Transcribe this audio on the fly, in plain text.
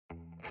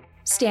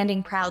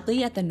Standing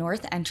proudly at the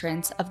north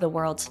entrance of the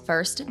world's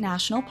first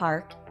national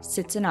park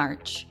sits an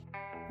arch.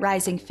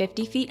 Rising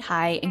 50 feet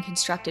high and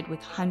constructed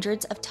with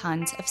hundreds of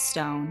tons of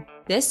stone,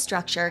 this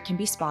structure can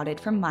be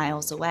spotted from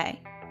miles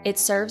away. It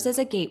serves as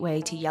a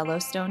gateway to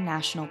Yellowstone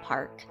National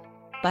Park,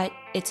 but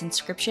its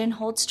inscription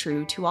holds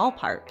true to all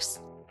parks,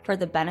 for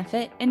the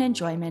benefit and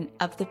enjoyment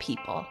of the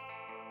people.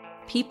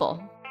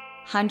 People.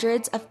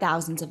 Hundreds of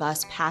thousands of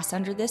us pass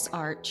under this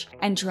arch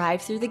and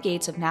drive through the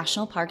gates of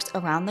national parks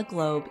around the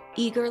globe,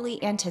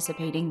 eagerly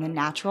anticipating the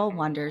natural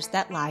wonders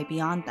that lie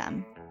beyond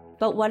them.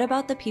 But what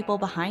about the people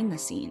behind the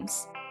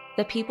scenes?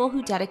 The people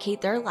who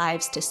dedicate their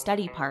lives to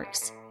study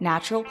parks,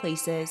 natural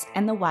places,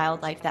 and the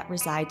wildlife that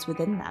resides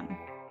within them.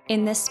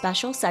 In this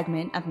special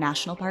segment of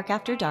National Park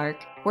After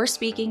Dark, we're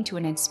speaking to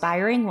an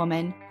inspiring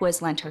woman who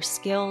has lent her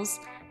skills,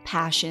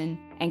 passion,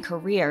 and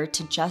career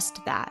to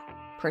just that,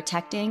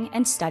 protecting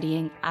and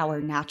studying our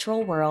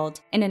natural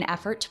world in an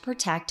effort to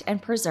protect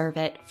and preserve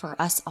it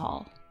for us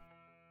all.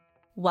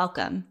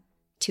 Welcome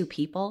to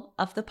People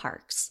of the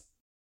Parks.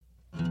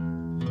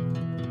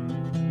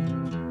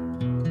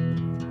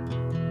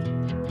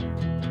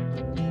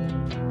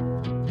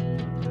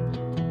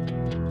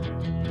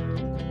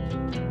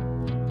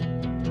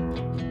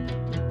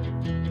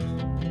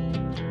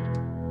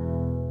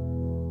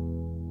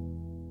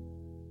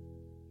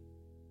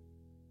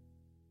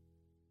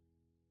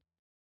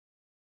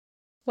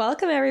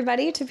 Welcome,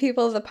 everybody, to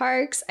People of the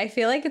Parks. I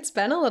feel like it's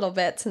been a little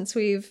bit since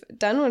we've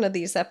done one of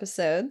these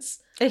episodes.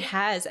 It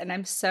has, and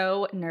I'm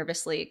so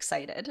nervously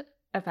excited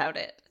about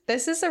it.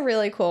 This is a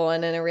really cool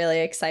one and a really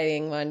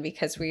exciting one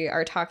because we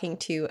are talking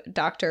to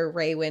Dr.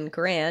 Wynn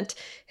Grant,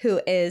 who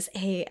is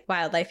a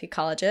wildlife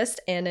ecologist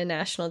and a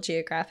National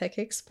Geographic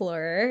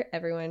explorer.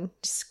 Everyone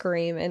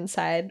scream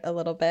inside a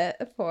little bit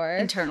for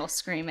internal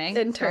screaming.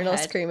 Internal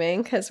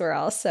screaming, because we're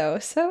all so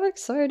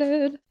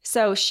excited.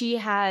 So she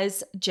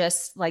has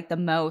just like the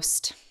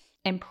most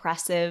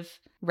impressive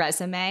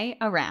resume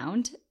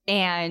around.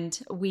 And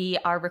we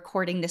are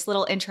recording this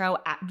little intro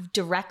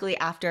directly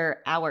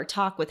after our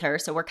talk with her.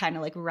 So we're kind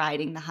of like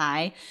riding the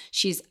high.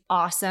 She's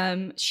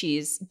awesome.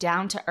 She's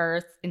down to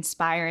earth,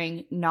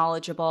 inspiring,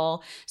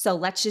 knowledgeable. So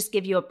let's just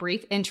give you a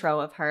brief intro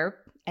of her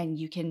and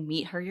you can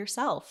meet her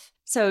yourself.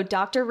 So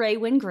Dr.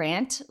 Wynn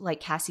Grant,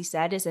 like Cassie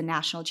said, is a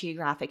National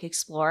Geographic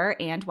explorer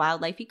and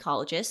wildlife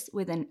ecologist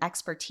with an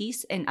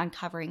expertise in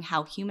uncovering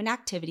how human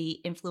activity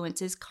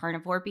influences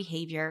carnivore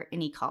behavior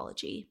in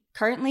ecology.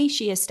 Currently,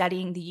 she is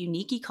studying the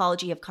unique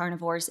ecology of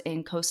carnivores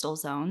in coastal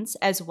zones,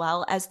 as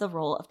well as the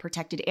role of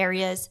protected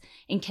areas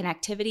in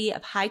connectivity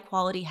of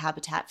high-quality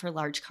habitat for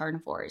large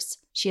carnivores.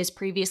 She has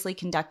previously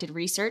conducted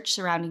research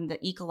surrounding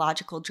the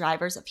ecological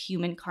drivers of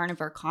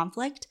human-carnivore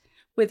conflict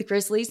with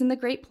grizzlies in the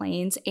Great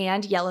Plains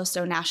and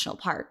Yellowstone National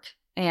Park,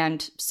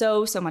 and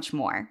so much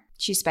more.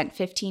 She spent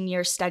 15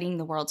 years studying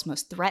the world's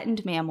most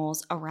threatened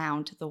mammals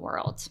around the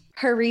world.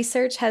 Her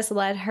research has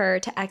led her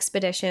to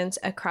expeditions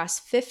across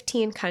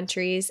 15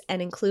 countries and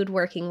include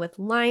working with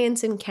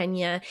lions in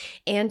Kenya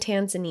and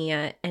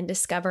Tanzania and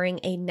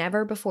discovering a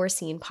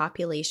never-before-seen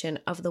population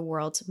of the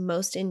world's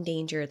most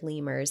endangered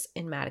lemurs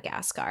in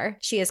Madagascar.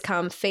 She has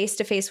come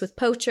face-to-face with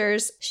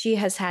poachers. She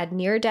has had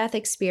near-death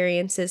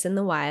experiences in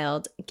the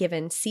wild,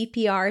 given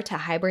CPR to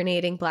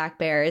hibernating black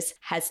bears,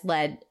 has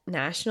led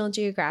National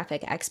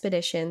Geographic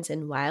expeditions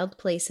in wild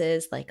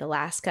places like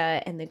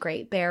Alaska and the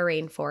Great Bear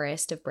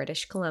Rainforest of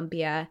British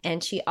Columbia.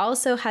 And she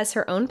also has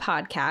her own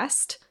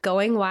podcast,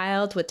 Going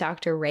Wild with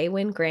Dr.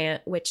 Wynn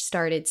Grant, which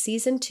started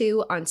season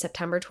 2 on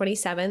September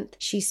 27th.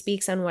 She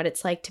speaks on what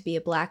it's like to be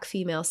a Black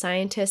female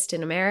scientist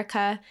in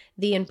America,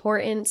 the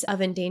importance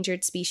of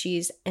endangered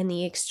species, and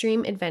the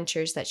extreme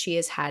adventures that she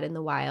has had in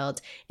the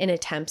wild in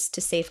attempts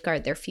to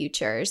safeguard their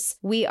futures.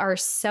 We are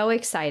so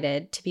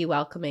excited to be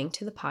welcoming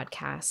to the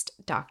podcast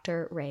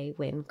Dr.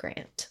 Wynn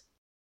Grant.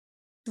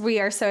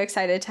 We are so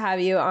excited to have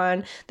you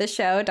on the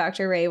show,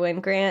 Dr. Wynn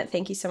Grant.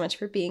 Thank you so much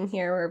for being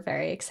here. We're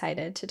very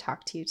excited to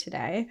talk to you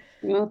today.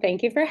 Well,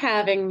 thank you for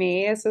having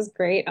me. This is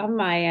great on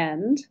my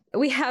end.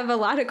 We have a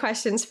lot of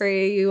questions for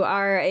you. You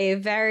are a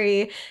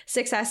very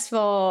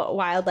successful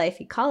wildlife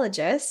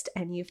ecologist,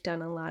 and you've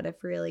done a lot of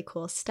really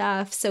cool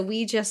stuff. So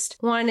we just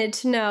wanted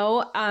to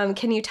know,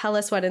 can you tell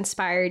us what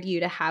inspired you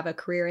to have a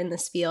career in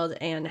this field,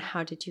 and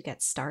how did you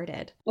get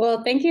started?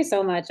 Well, thank you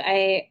so much.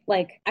 I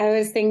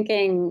was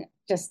thinking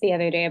just the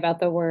other day about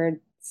the word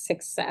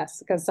success,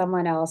 because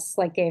someone else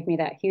gave me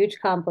that huge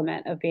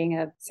compliment of being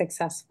a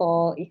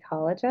successful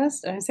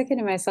ecologist. And I was thinking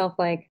to myself,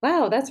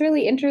 wow, that's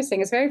really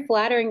interesting. It's very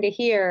flattering to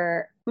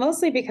hear,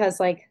 mostly because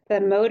the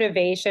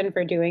motivation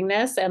for doing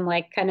this and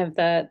kind of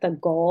the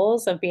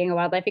goals of being a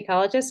wildlife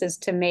ecologist is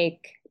to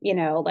make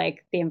the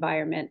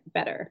environment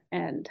better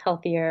and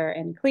healthier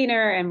and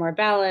cleaner and more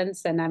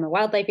balanced. And I'm a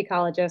wildlife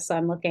ecologist, so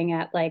I'm looking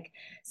at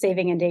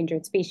saving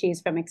endangered species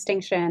from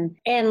extinction.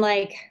 And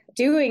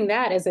doing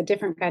that is a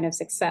different kind of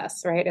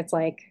success, right? It's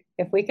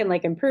if we can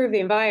like improve the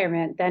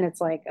environment, then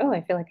it's like, oh,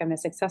 I feel like I'm a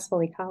successful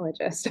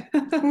ecologist.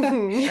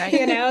 Right.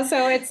 You know,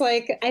 so it's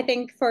like, I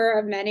think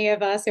for many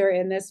of us who are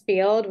in this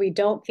field, we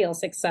don't feel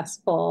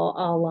successful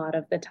a lot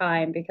of the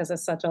time because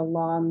it's such a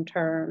long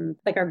term,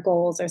 like our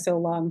goals are so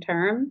long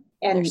term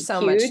and there's so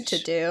huge. much to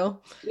do.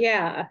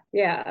 Yeah.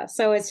 Yeah.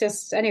 So it's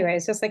just, anyway,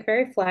 it's just like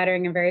very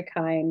flattering and very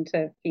kind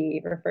to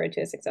be referred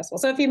to as successful.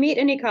 So if you meet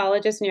an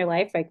ecologist in your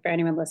life, like for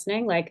anyone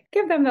listening, like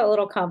give them that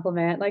little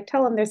compliment, like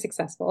tell them they're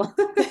successful.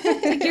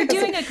 You're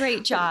doing a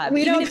great job.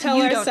 We even don't if tell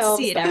you ourselves don't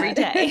see it that. every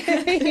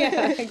day.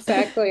 Yeah,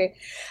 exactly.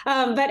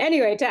 But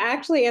anyway, to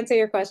actually answer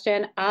your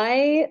question,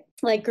 I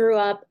like grew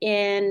up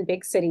in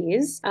big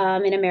cities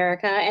in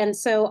America. And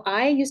so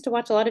I used to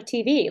watch a lot of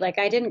TV. Like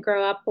I didn't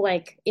grow up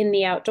like in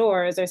the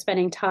outdoors or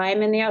spending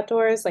time in the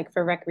outdoors, like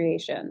for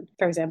recreation.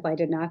 For example, I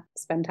did not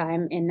spend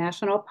time in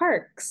national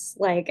parks,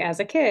 like as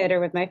a kid or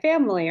with my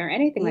family or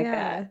anything like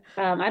that.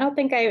 I don't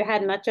think I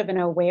had much of an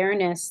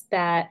awareness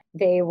that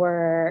they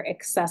were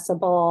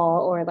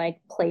accessible or like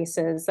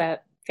places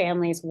that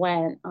families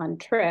went on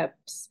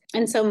trips.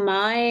 And so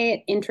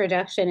my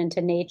introduction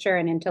into nature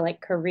and into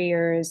like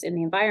careers in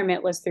the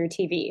environment was through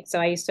TV. So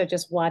I used to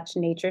just watch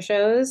nature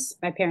shows.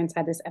 My parents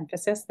had this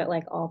emphasis that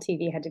like all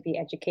TV had to be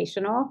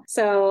educational.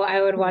 So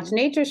I would watch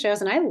nature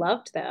shows and I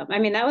loved them. I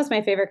mean, that was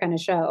my favorite kind of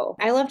show.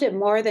 I loved it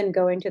more than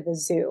going to the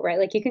zoo, right?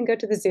 Like you can go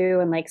to the zoo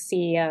and like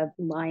see a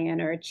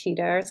lion or a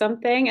cheetah or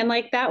something. And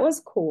like that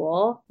was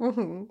cool.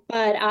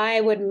 But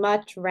I would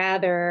much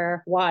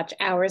rather watch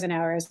hours and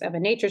hours of a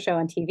nature show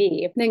on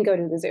TV than go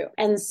to the zoo.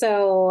 And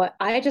so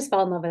I just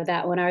fell in love with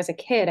that. When I was a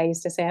kid, I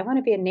used to say, I want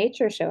to be a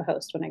nature show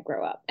host when I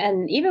grow up.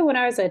 And even when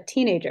I was a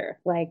teenager,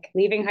 like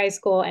leaving high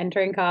school,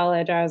 entering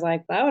college, I was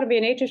like, I want to be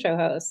a nature show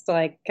host.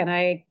 Like, can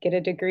I get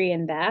a degree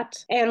in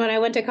that? And when I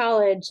went to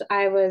college,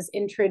 I was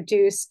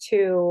introduced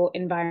to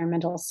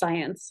environmental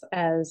science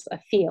as a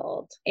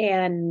field.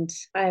 And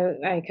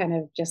I kind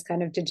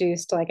of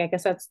deduced, like, I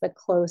guess that's the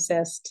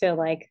closest to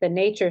like the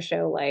nature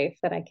show life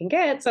that I can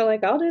get. So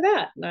like, I'll do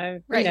that.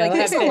 Right. Like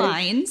there's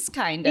lines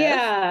kind of.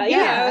 Yeah.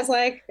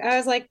 I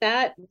was like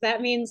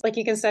that means like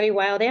you can study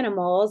wild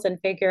animals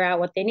and figure out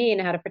what they need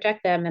and how to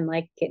protect them and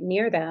like get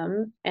near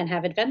them and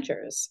have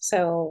adventures.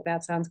 So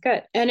that sounds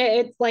good. And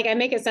it's like I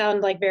make it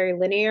sound like very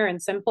linear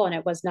and simple, and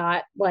it was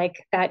not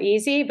like that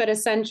easy, but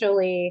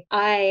essentially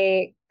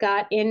I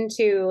got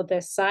into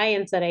the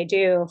science that I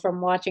do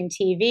from watching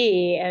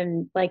TV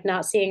and like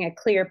not seeing a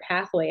clear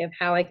pathway of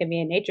how I can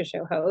be a nature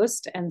show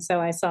host. And so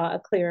I saw a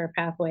clearer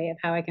pathway of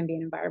how I can be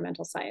an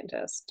environmental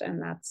scientist.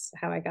 And that's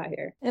how I got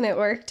here. And it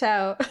worked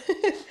out.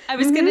 I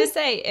was going to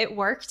say it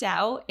worked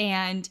out,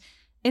 and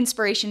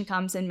inspiration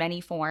comes in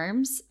many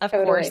forms. Of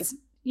course,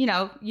 you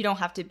know, you don't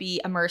have to be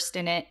immersed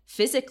in it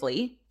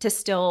physically to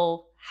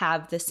still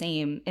have the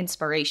same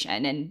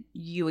inspiration, and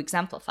you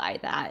exemplify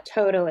that.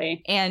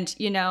 Totally. And,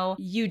 you know,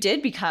 you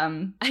did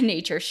become a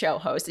nature show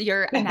host.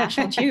 You're a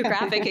National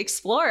Geographic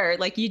explorer.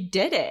 Like you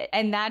did it.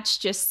 And that's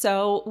just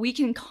so we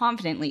can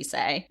confidently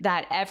say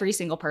that every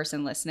single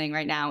person listening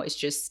right now is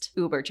just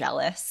uber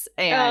jealous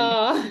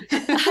and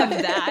of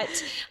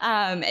that.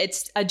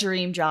 It's a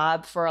dream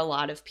job for a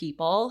lot of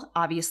people.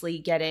 Obviously,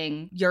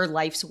 getting your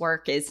life's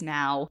work is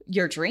now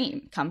your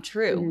dream come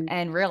true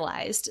and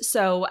realized.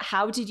 So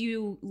how did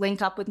you link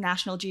up with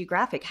National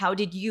Geographic? How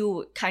did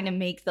you kind of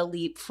make the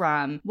leap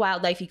from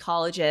wildlife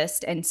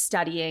ecologist and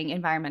studying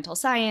environmental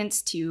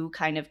science to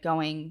kind of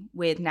going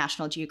with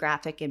National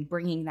Geographic and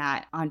bringing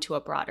that onto a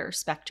broader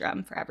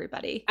spectrum for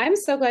everybody? I'm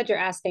so glad you're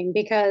asking,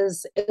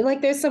 because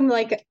like there's some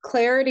like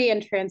clarity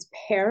and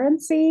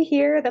transparency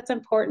here that's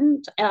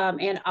important,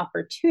 and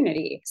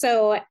opportunity.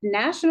 So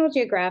National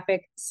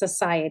Geographic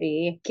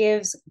Society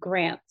gives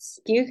grants.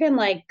 You can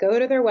like go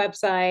to their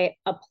website,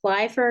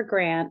 apply for a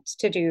grant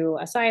to do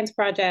a science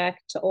project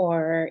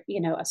or, you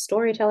know, a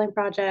storytelling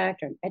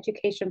project or an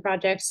education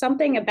project,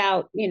 something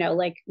about, you know,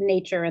 like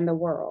nature and the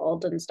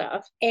world and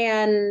stuff.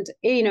 And,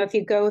 you know, if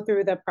you go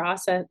through the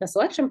process, the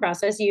selection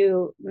process,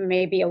 you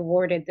may be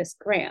awarded this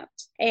grant.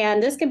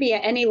 And this can be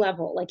at any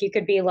level. Like you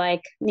could be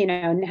like, you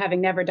know, having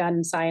never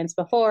done science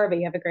before, but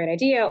you have a great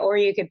idea, or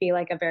you could be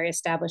like a very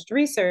established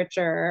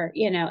researcher,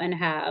 you know, and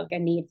have a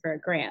need for a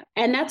grant.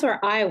 And that's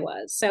where I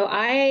was. So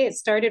I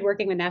started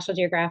working with National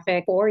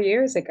Geographic 4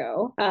 years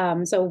ago.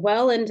 So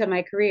well into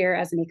my career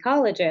as an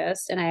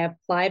ecologist, and I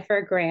applied for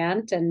a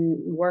grant and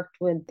worked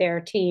with their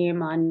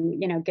team on,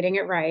 you know, getting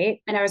it right.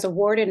 And I was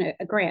awarded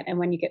a grant. And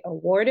when you get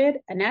awarded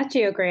a Nat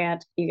Geo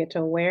grant, you get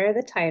to wear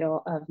the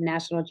title of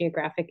National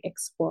Geographic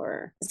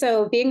Explorer.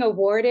 So being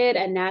awarded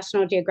a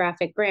National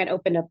Geographic grant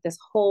opened up this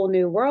whole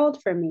new world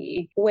for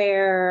me,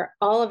 where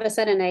all of a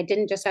sudden I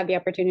didn't just have the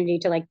opportunity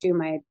to like do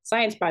my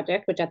science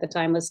project, which at the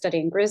time was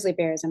studying grizzly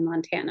bears in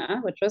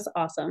Montana, which was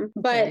awesome.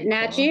 But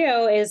Nat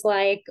Geo is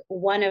like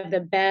one of the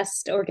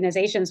best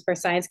organizations organizations for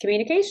science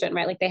communication,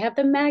 right? Like they have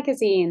the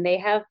magazine, they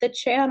have the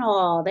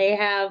channel, they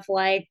have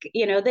like,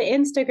 you know, the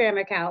Instagram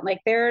account, like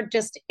they're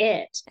just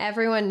it.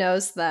 Everyone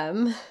knows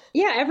them.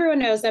 Yeah, everyone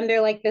knows them.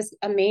 They're like this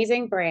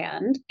amazing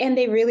brand, and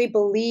they really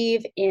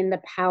believe in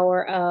the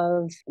power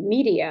of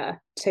media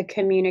to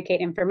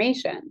communicate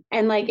information.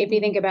 And like, if you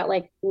think about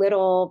like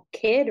little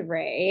kid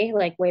Ray,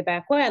 like way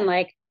back when,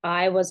 like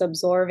I was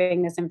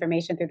absorbing this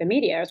information through the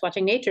media. I was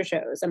watching nature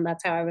shows, and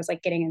that's how I was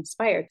like getting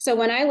inspired. So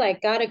when I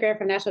like got a grant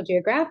from National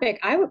Geographic,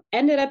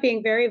 ended up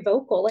being very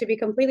vocal. Like, to be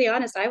completely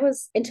honest, I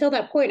was, until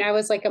that point, I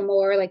was like a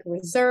more like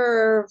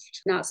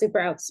reserved, not super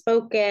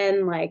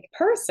outspoken like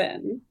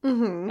person.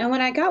 And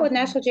when I got with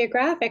National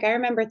Geographic, I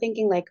remember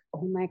thinking like,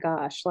 oh my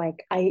gosh,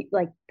 like I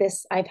like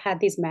this, I've had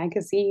these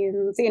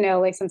magazines, you know,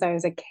 like since I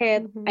was a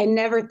kid. I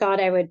never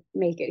thought I would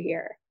make it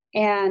here.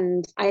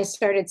 And I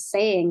started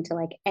saying to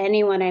like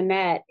anyone I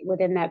met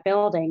within that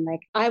building,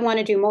 like, I want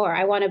to do more.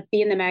 I want to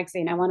be in the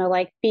magazine. I want to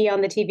like be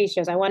on the TV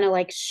shows. I want to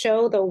like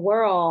show the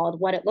world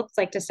what it looks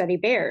like to study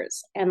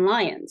bears and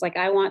lions. Like,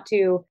 I want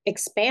to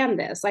expand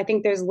this. I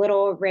think there's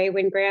little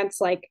Wynn grants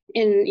like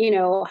in, you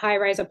know,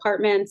 high-rise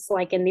apartments,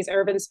 like in these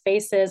urban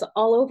spaces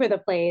all over the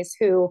place,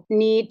 who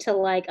need to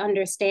like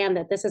understand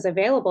that this is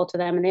available to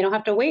them, and they don't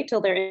have to wait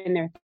till they're in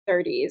their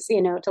 30s,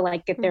 you know, to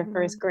like get their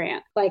first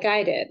grant like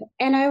I did.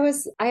 And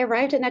I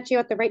arrived at Nat Geo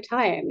at the right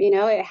time. You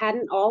know, it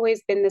hadn't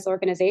always been this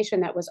organization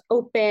that was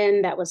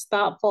open, that was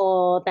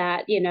thoughtful,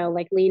 that, you know,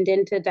 like leaned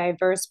into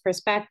diverse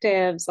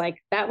perspectives. Like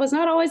that was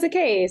not always the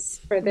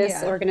case for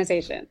this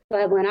organization.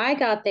 But when I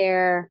got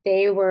there,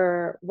 they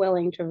were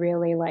willing to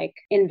really like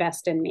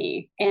invest in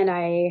me. And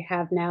I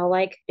have now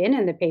like been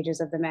in the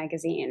pages of the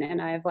magazine, and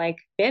I've like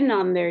been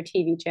on their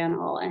TV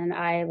channel, and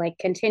I like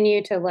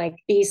continue to like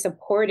be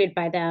supported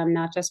by them,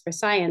 not just for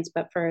science,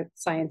 but for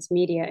science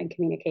media and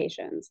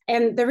communications.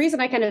 And the reason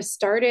I kind of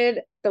started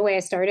the way I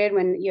started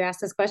when you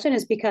asked this question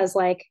is because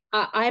like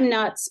I'm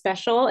not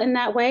special in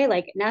that way.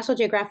 Like National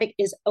Geographic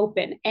is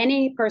open.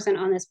 Any person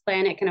on this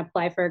planet can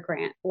apply for a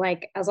grant.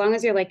 Like as long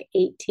as you're like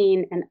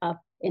 18 and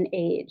up in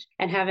age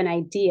and have an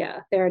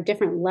idea. There are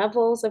different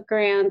levels of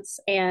grants,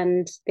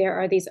 and there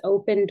are these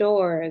open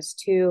doors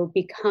to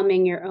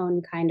becoming your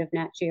own kind of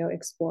Nat Geo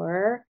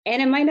explorer. And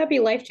it might not be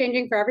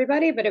life-changing for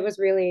everybody, but it was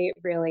really,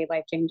 really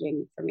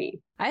life-changing for me.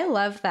 I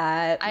love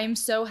that. I'm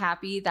so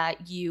happy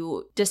that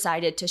you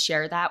decided to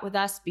share that with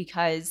us,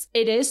 because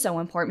it is so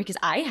important,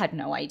 because I had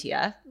no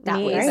idea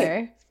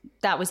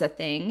that was a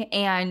thing.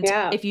 And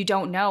if you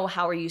don't know,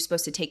 how are you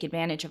supposed to take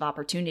advantage of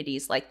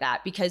opportunities like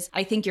that? Because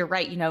I think you're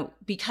right, you know,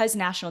 because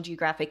National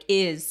Geographic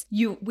is,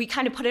 we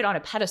kind of put it on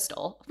a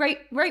pedestal, right?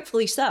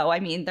 Rightfully so.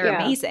 I mean, they're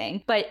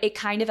amazing, but it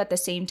kind of at the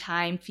same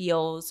time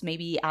feels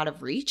maybe out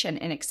of reach and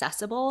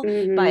inaccessible.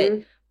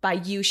 But by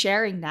you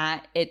sharing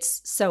that,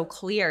 it's so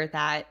clear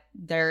that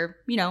they're,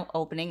 you know,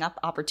 opening up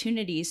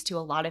opportunities to a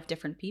lot of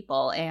different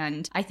people.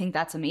 And I think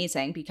that's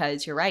amazing,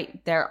 because you're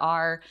right. There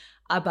are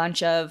a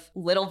bunch of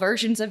little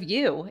versions of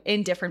you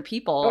in different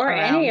people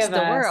around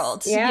the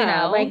world. Yeah. You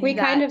know, like we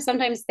kind of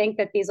sometimes think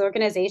that these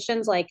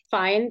organizations like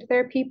find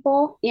their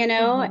people, you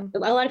know, a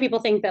lot of people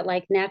think that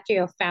like Nat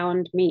Geo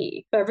found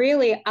me, but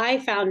really I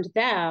found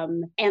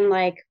them and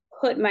like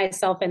put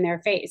myself in their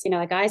face. You know,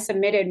 like I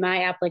submitted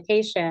my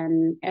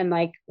application and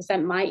like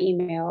sent my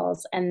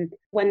emails. And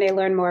when they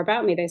learned more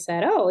about me, they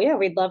said, oh yeah,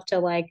 we'd love to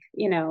like,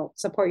 you know,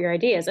 support your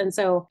ideas. And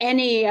so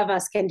any of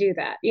us can do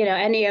that. You know,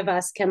 any of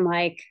us can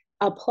like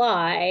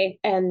apply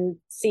and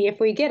see if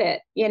we get it,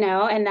 you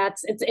know, and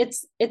that's,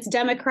 it's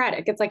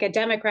democratic. It's like a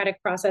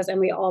democratic process, and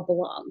we all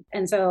belong.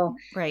 And so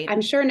I'm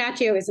sure Nat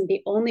Geo isn't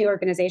the only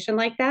organization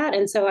like that.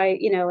 And so I,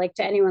 you know, like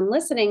to anyone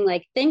listening,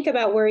 like think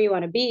about where you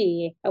want to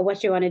be or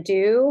what you want to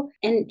do,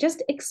 and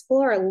just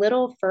explore a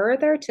little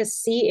further to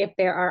see if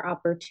there are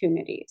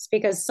opportunities,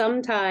 because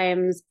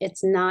sometimes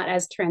it's not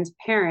as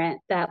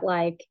transparent that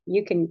like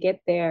you can get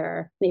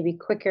there maybe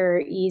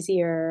quicker,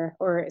 easier,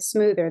 or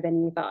smoother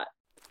than you thought.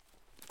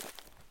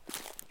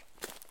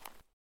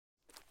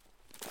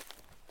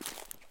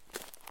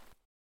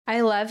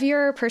 I love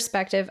your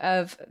perspective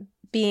of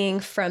being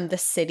from the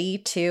city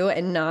too,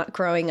 and not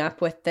growing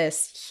up with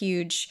this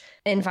huge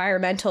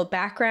environmental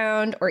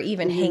background or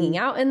even hanging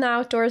out in the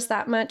outdoors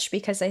that much,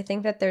 because I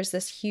think that there's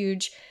this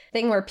huge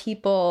thing where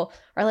people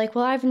are like,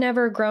 well, I've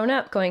never grown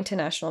up going to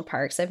national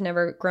parks. I've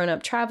never grown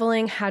up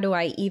traveling. How do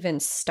I even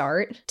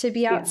start to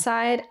be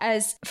outside?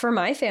 As for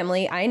my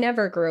family, I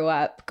never grew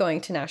up going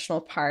to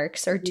national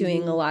parks or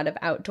doing a lot of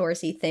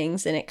outdoorsy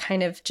things. And it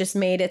kind of just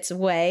made its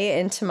way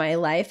into my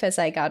life as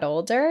I got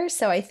older.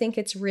 So I think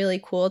it's really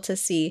cool to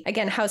see,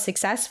 again, how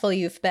successful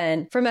you've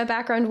been from a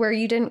background where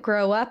you didn't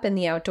grow up in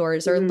the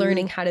outdoors or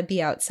learning how to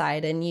be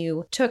outside. And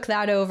you took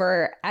that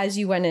over as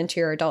you went into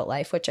your adult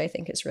life, which I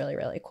think is really,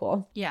 really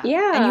cool. Yeah.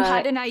 And you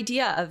had an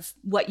idea of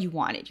what you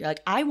wanted. You're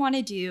like, I want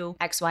to do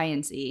X, Y,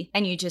 and Z.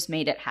 And you just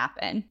made it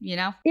happen, you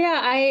know?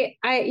 Yeah,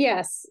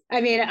 yes. I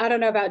mean, I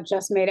don't know about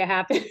just made it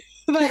happen.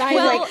 But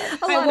I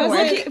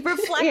wasn't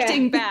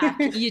reflecting back.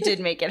 You did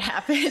make it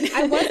happen.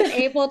 I wasn't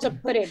able to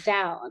put it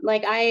down.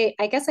 Like, I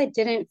guess I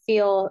didn't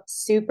feel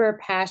super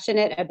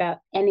passionate about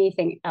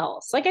anything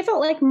else. Like, I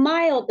felt like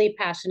mildly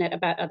passionate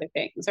about other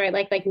things, right?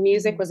 Like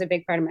music was a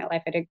big part of my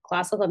life. I did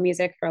classical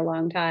music for a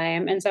long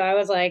time. And so I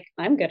was like,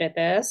 I'm good at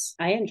this.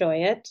 I enjoy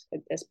it.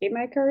 Could this be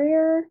my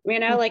career? You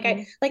know,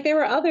 like there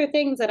were other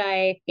things that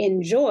I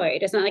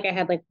enjoyed. It's not like I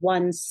had like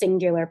one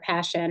singular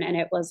passion and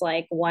it was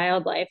like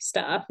wildlife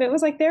stuff. It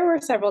was like there were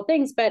several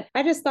things, but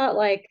I just thought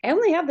like I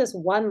only have this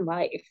one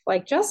life,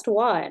 like just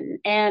one.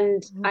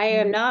 And I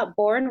am not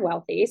born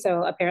wealthy.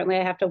 So apparently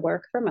I have to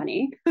work for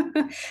money.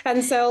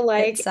 And so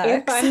like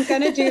if I'm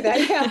going to do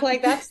that, yeah,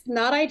 like that's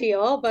not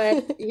ideal,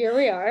 but here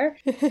we are.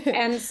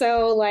 And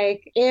so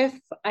like if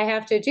I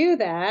have to do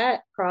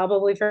that,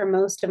 probably for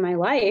most of my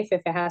life,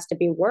 if it has to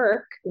be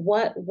work,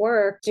 what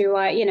work do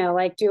I,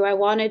 do I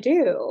want to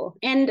do?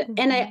 And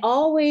I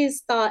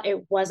always thought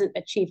it wasn't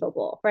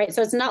achievable, right?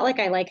 So it's not like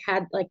I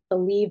had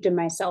believed in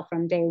myself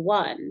from day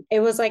one. It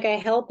was like I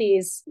held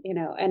these,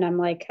 and I'm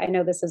like, I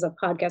know this is a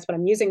podcast, but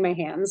I'm using my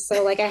hands.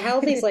 So like I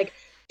held these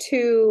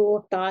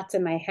two thoughts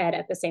in my head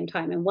at the same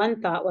time. And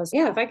one thought was,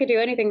 yeah, if I could do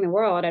anything in the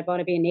world, I'd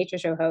want to be a nature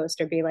show host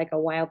or be like a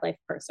wildlife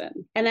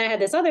person. And then I had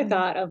this other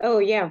thought of, oh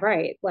yeah,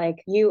 right. Like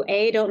you,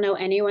 A, don't know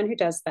anyone who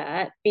does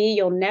that. B,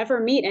 you'll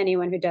never meet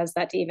anyone who does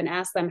that to even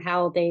ask them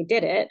how they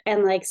did it.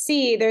 And like,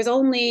 C, there's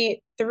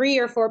only 3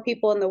 or 4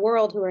 people in the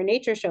world who are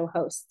nature show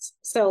hosts.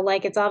 So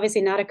like, it's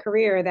obviously not a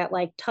career that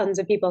like tons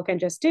of people can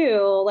just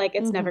do. Like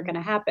it's never going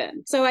to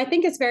happen. So I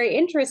think it's very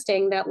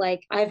interesting that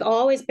like, I've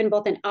always been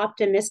both an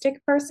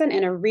optimistic person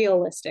and a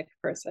realistic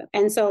person.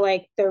 And so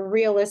like the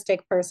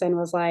realistic person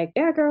was like,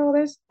 yeah, girl,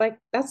 there's like,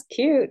 that's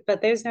cute,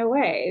 but there's no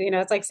way,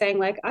 it's like saying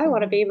like, I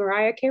want to be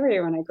Mariah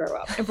Carey when I grow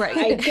up. Right.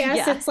 I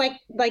guess it's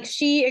like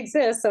she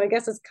exists. So I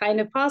guess it's kind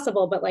of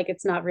possible, but like,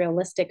 it's not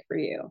realistic for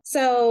you.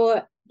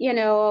 So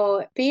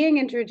being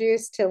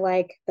introduced to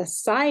like the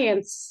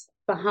science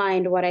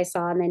behind what I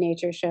saw in the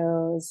nature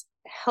shows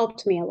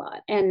helped me a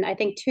lot. And I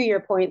think to your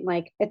point,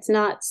 like it's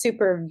not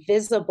super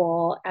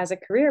visible as a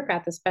career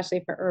path,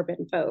 especially for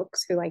urban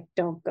folks who like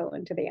don't go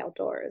into the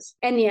outdoors.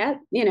 And yet,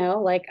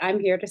 like I'm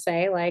here to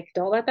say like,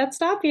 don't let that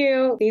stop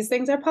you. These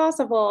things are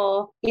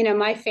possible.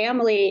 My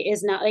family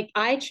is not like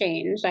I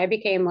changed. I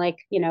became like,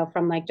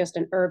 from like just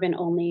an urban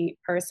only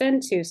person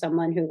to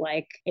someone who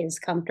like is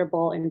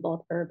comfortable in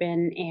both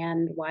urban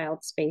and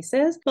wild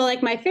spaces. But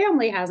like my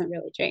family hasn't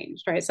really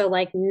changed, right? So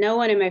like no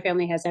one in my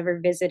family has ever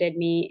visited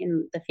me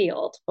in the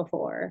field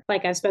before.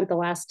 Like I've spent the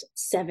last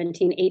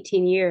 17,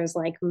 18 years,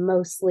 like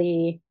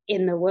mostly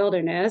in the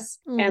wilderness.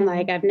 And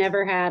like, I've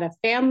never had a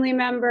family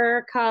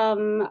member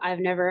come. I've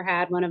never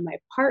had one of my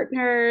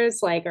partners,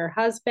 like her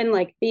husband,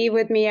 like be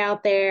with me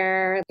out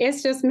there.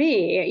 It's just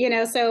me,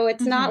 so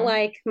it's not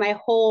like my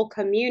whole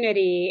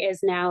community is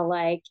now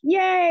like,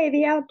 yay,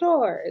 the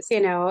outdoors,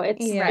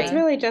 it's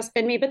really just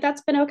been me, but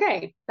that's been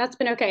okay. That's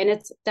been okay. And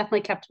it's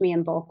definitely kept me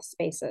in both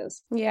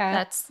spaces.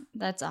 Yeah.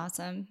 That's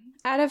awesome.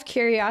 Out of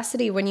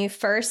curiosity, when you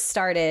first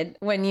started,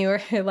 when you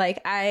were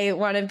like, I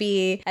want to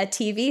be a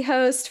TV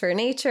host for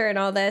nature and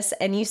all this,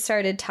 and you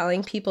started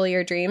telling people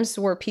your dreams,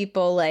 were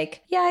people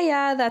like,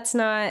 yeah, that's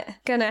not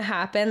gonna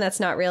happen, that's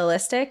not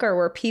realistic? Or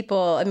were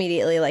people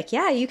immediately like,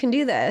 yeah, you can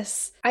do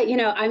this?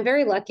 I'm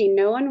very lucky.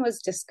 No one was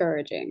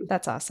discouraging.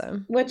 That's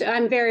awesome. Which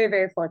I'm very,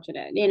 very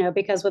fortunate,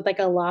 because with like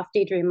a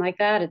lofty dream like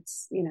that,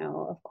 it's,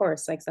 of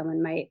course, like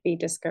someone might be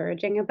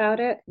discouraging about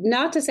it.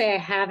 Not to say I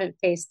haven't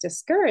faced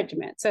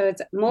discouragement. So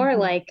it's more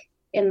like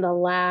in the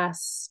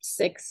last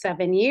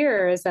 6-7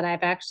 years that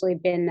I've actually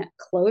been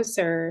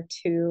closer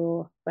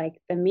to like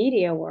the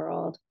media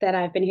world, that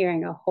I've been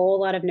hearing a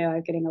whole lot of no,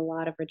 I'm getting a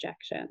lot of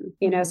rejection,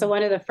 So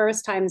one of the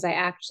first times I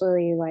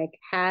actually like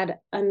had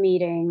a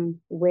meeting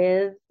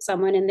with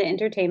someone in the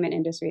entertainment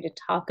industry to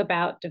talk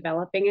about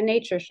developing a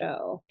nature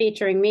show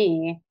featuring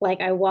me,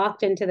 like I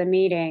walked into the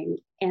meeting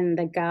and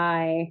the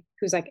guy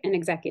who's like an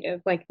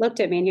executive, like looked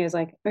at me and he was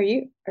like, are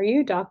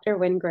you Dr.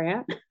 Wynn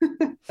Grant?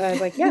 I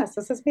was like, yes,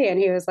 this is me. And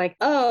he was like,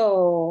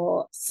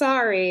 oh,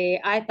 sorry,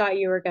 I thought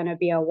you were going to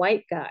be a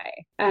white guy.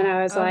 And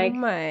I was like,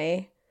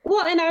 my.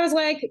 Well, and I was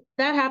like,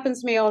 that happens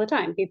to me all the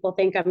time. People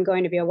think I'm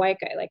going to be a white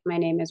guy. Like my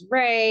name is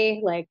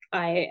Ray. Like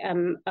I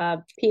am a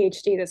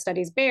PhD that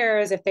studies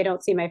bears. If they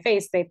don't see my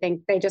face, they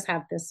think they just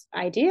have this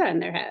idea in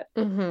their head,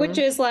 which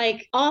is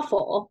like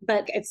awful,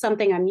 but it's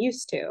something I'm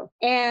used to.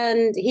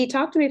 And he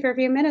talked to me for a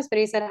few minutes, but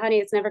he said, honey,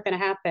 it's never going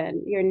to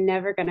happen. You're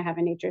never going to have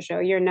a nature show.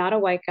 You're not a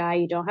white guy.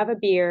 You don't have a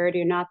beard.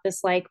 You're not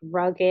this like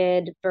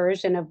rugged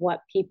version of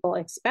what people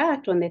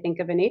expect when they think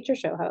of a nature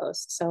show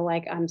host. So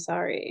like, I'm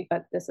sorry,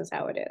 but this is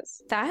how it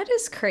is. That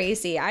is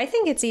crazy. I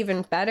think it's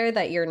even better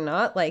that you're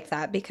not like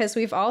that, because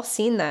we've all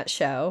seen that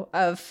show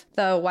of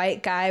the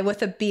white guy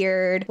with a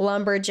beard,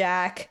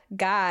 lumberjack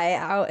guy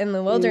out in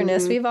the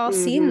wilderness. We've all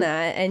seen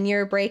that, and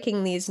you're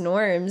breaking these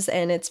norms,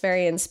 and it's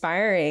very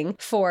inspiring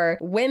for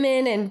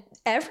women and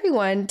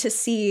everyone to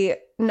see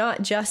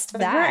not just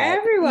that. For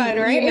everyone,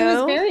 right? You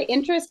know? It was very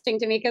interesting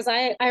to me because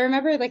I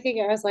remember looking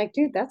at it, I was like,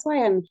 dude, that's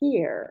why I'm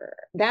here.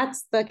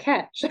 That's the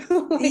catch.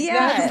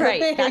 Yeah, that's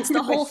right. The That's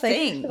the whole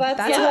thing. That's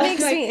what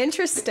makes me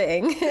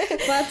interesting.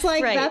 That's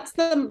like, Right. that's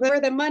where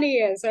the money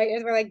is, right?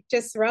 Is we're like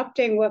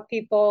disrupting what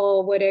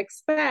people would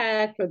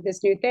expect with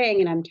this new thing.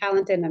 And I'm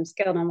talented and I'm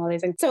skilled and I'm all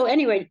these things. So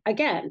anyway,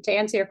 again, to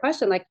answer your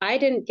question, like I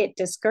didn't get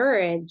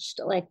discouraged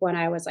like when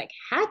I was like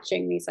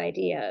hatching these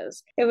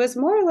ideas. It was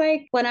more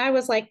like when I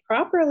was like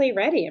properly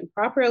ready and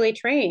properly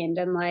trained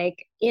and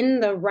like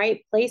in the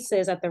right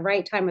places at the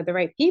right time with the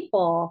right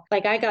people,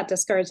 like I got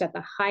discouraged at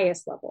the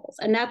highest levels.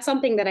 And that's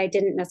something that I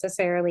didn't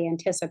necessarily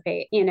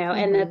anticipate, you know,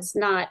 and it's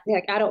not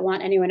like, I don't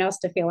want anyone else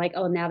to feel like,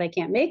 oh, now they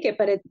can't make it,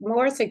 but it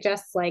more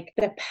suggests like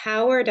the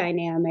power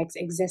dynamics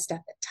exist at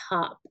the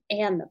top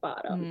and the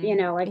bottom, you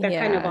know, like they're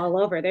kind of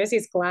all over. There's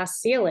these glass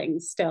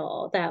ceilings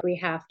still that we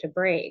have to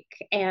break.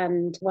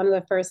 And one of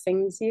the first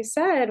things you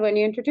said when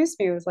you introduced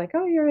me was like,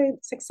 oh, you're a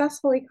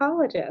successful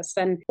ecologist.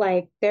 And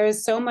like,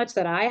 there's so much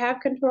that I have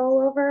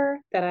control over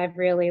that I've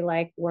really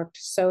like worked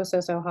so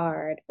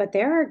hard. But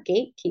there are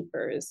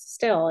gatekeepers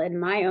still in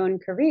my own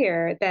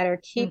career that are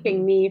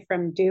keeping me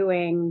from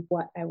doing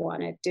what I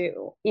want to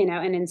do, you know,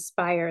 and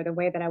inspire the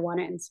way that I want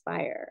to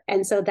inspire.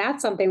 And so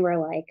that's something where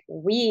like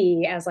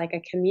we as like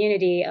a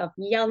community of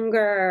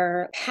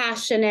younger,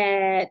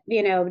 passionate,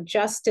 you know,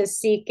 justice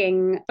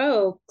seeking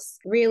folks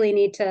really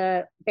need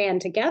to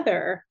band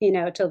together, you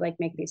know, to like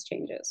make these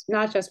changes,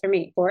 not just for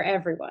me, for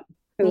everyone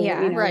who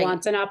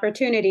wants an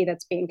opportunity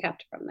that's being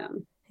kept from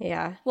them.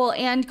 Yeah. Well,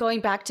 and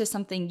going back to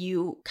something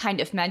you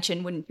kind of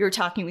mentioned when you were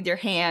talking with your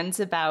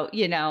hands about,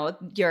 you know,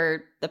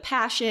 the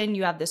passion,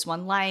 you have this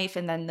one life,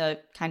 and then the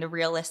kind of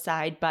realist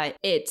side, but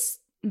it's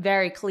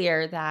very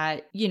clear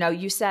that, you know,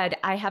 you said,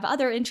 I have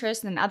other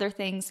interests and other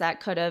things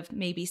that could have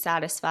maybe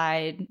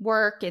satisfied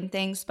work and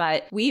things,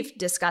 but we've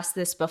discussed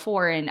this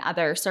before in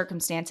other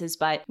circumstances,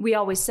 but we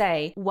always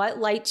say, what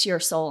lights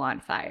your soul on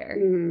fire?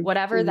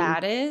 Whatever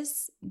that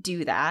is,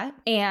 do that.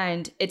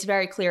 And it's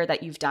very clear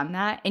that you've done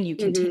that and you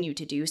continue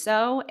to do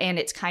so. And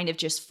it's kind of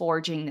just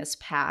forging this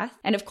path.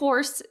 And of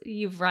course,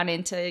 you've run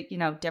into, you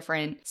know,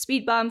 different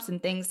speed bumps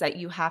and things that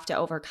you have to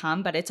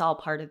overcome, but it's all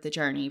part of the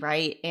journey,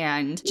 right?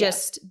 And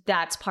just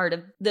that's part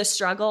of the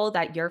struggle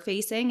that you're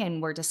facing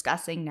and we're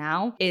discussing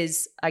now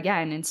is,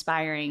 again,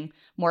 inspiring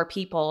more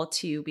people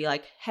to be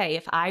like, hey,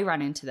 if I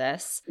run into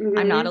this,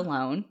 I'm not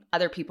alone.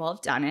 Other people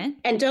have done it.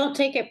 And don't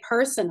take it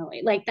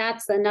personally. Like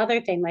that's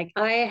another thing. Like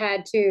I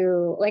had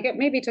to, like it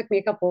maybe took me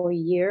a couple of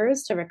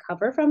years to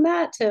recover from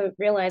that, to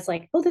realize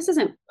like, oh, this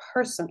isn't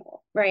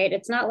personal, right?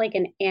 It's not like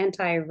an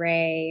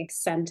anti-Ray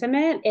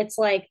sentiment. It's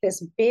like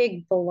this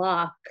big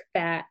block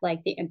that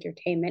like the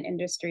entertainment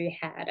industry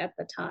had at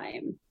the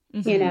time.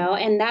 You know,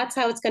 and that's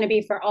how it's going to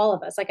be for all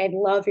of us. Like, I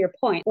love your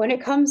point. When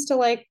it comes to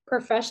like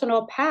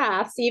professional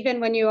paths, even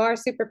when you are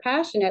super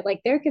passionate,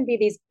 like there can be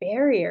these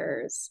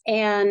barriers.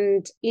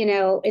 And, you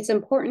know, it's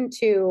important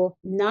to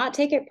not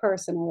take it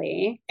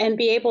personally and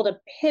be able to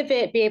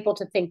pivot, be able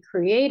to think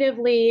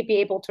creatively, be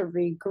able to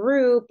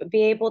regroup,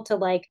 be able to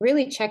like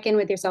really check in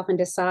with yourself and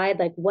decide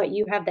like what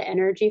you have the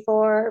energy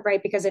for,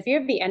 right? Because if you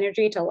have the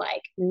energy to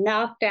like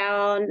knock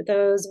down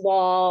those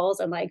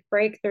walls and like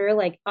break through,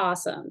 like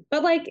awesome.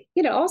 But like,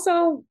 you know, also,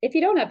 if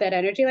you don't have that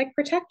energy, like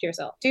protect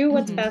yourself, do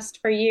what's best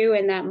for you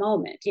in that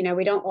moment. You know,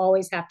 we don't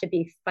always have to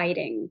be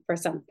fighting for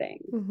something,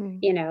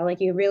 you know, like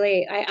you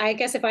really, I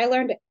guess if I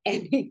learned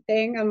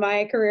anything on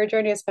my career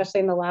journey,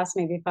 especially in the last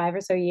maybe 5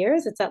 or so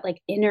years, it's that like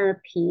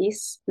inner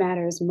peace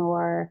matters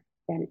more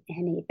than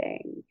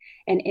anything.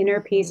 And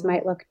inner peace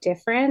might look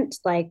different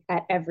like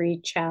at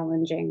every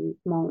challenging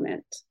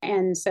moment.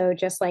 And so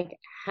just like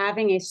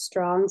having a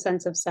strong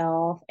sense of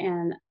self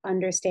and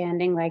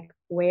understanding like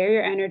where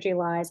your energy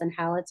lies and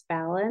how it's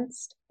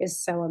balanced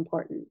is so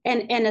important.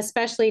 And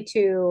especially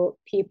to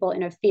people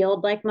in a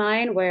field like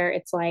mine where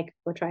it's like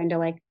we're trying to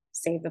like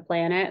save the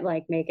planet,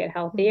 like make it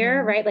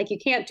healthier, right? Like you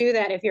can't do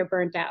that if you're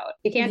burnt out.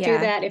 You can't do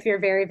that if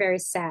you're very, very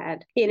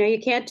sad. You know, you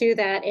can't do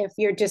that if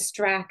you're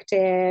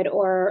distracted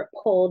or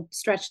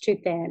stretched too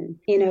thin,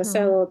 you know?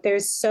 So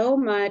there's so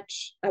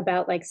much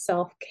about like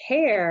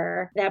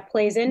self-care that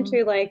plays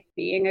into like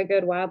being a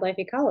good wildlife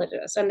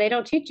ecologist. And they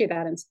don't teach you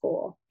that in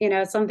school. You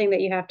know, it's something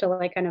that you have to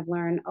like kind of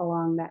learn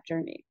along that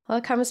journey. Well,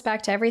 it comes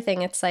back to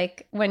everything. It's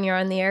like when you're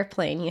on the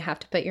airplane, you have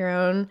to put your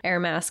own air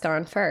mask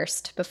on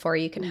first before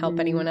you can help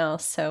anyone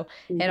else. So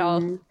it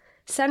all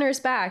centers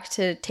back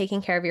to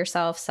taking care of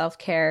yourself,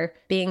 self-care,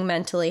 being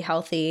mentally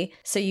healthy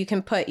so you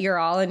can put your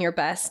all and your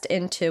best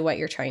into what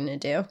you're trying to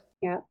do.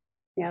 Yep.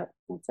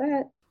 That's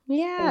it.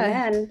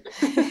 Yeah.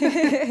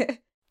 Amen.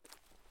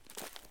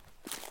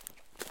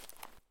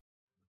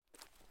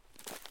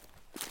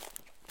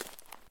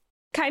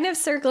 kind of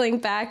circling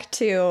back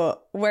to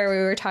where we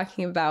were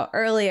talking about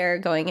earlier,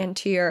 going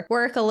into your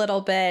work a little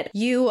bit,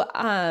 you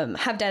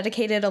have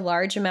dedicated a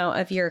large amount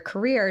of your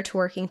career to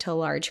working to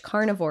large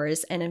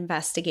carnivores and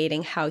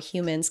investigating how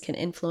humans can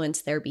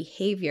influence their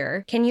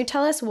behavior. Can you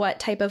tell us what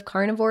type of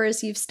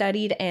carnivores you've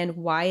studied and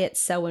why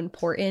it's so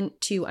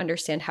important to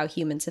understand how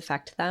humans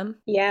affect them?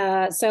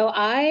 Yeah. So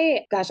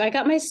I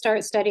got my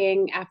start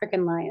studying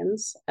African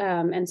lions.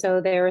 And so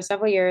there were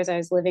several years I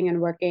was living and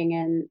working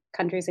in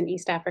countries in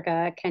East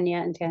Africa, Kenya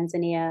and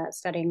Tanzania,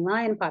 studying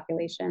lion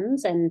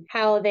populations and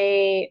how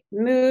they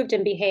moved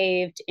and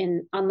behaved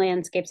on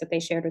landscapes that they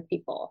shared with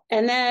people.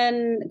 And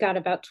then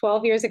about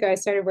 12 years ago, I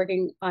started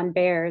working on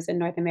bears in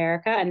North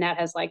America, and that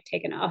has like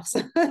taken off.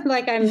 So,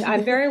 like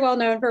I'm very well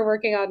known for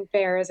working on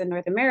bears in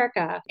North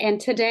America. And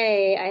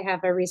today I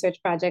have a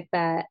research project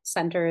that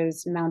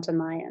centers mountain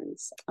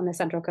lions on the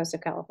central coast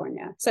of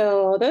California.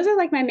 So those are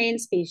like my main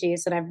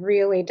species that I've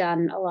really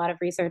done a lot of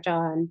research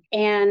on.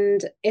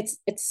 And it's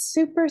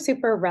super,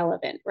 super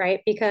relevant, right?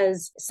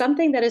 Because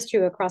something that is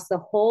true across the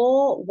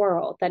whole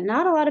world that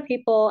not a lot of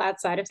people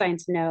outside of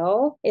science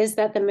know is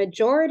that the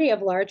majority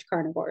of large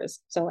carnivores,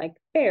 so like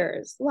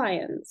bears,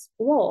 lions,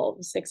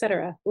 wolves,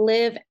 etc.,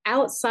 live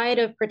outside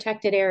of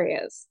protected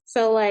areas.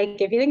 So like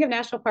if you think of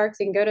national parks,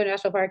 you can go to a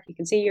national park, you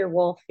can see your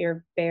wolf,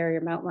 your bear,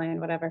 your mountain lion,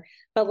 whatever.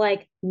 But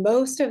like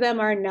most of them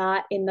are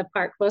not in the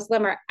park. Most of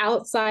them are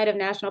outside of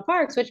national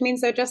parks, which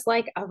means they're just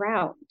like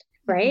around.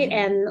 Right.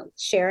 Mm-hmm. And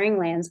sharing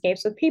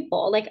landscapes with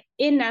people. Like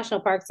in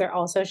national parks, they're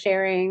also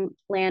sharing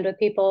land with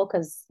people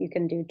because you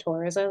can do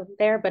tourism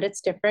there, but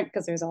it's different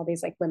because there's all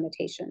these like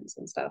limitations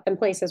and stuff and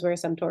places where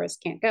some tourists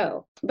can't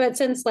go. But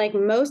since like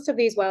most of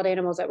these wild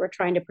animals that we're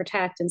trying to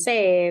protect and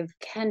save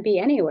can be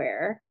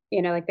anywhere,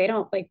 like they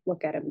don't like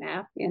look at a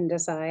map and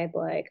decide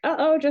like,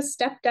 just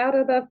stepped out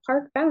of the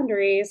park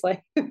boundaries,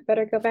 like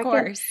better go back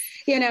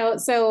in.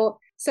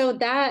 So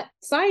that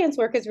science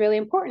work is really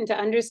important to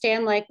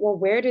understand like, well,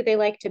 where do they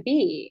like to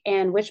be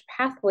and which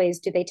pathways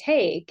do they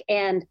take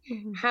and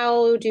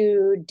how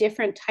do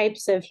different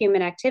types of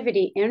human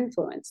activity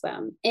influence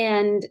them?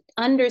 And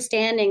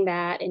understanding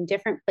that in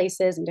different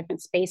places and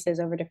different spaces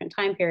over different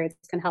time periods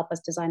can help us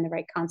design the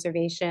right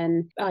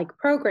conservation like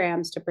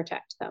programs to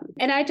protect them.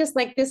 And I just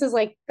like, this is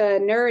like the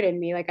nerd in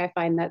me. Like I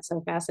find that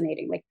so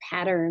fascinating, like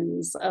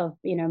patterns of,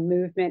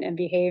 movement and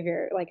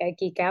behavior. Like I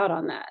geek out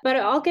on that. But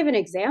I'll give an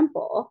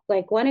example.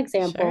 Like one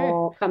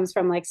example comes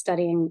from like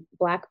studying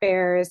black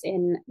bears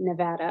in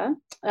Nevada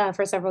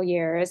for several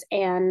years.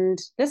 And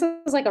this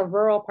is like a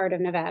rural part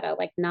of Nevada,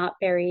 like not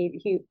very,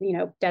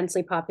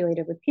 densely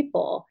populated with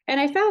people.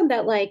 And I found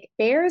that like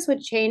bears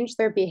would change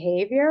their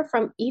behavior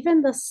from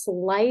even the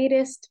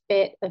slightest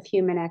bit of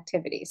human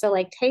activity. So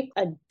like take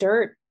a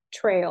dirt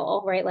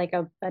trail, right? Like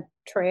a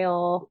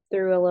trail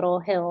through a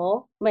little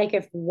hill. Like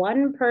if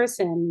one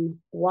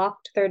person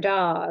walked their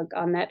dog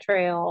on that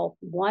trail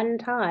one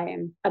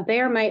time, a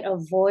bear might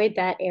avoid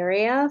that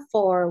area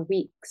for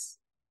weeks.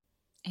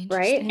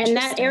 Right. And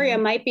that area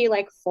might be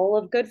like full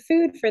of good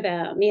food for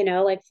them,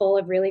 like full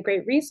of really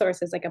great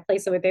resources, like a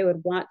place where they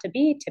would want to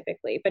be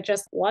typically, but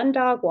just one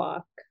dog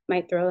walk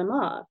might throw them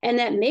off. And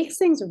that makes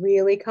things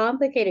really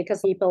complicated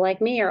because people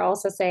like me are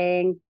also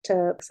saying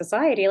to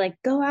society, like,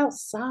 go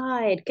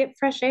outside, get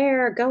fresh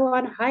air, go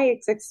on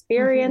hikes,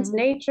 experience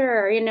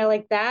nature,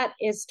 like that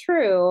is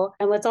true.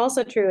 And what's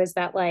also true is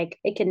that like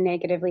it can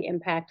negatively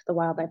impact the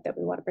wildlife that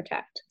we want to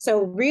protect.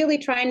 So really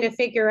trying to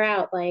figure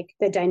out like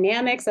the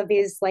dynamics of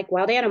these like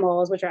wild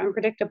animals, which are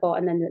unpredictable,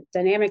 and then the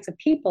dynamics of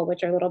people,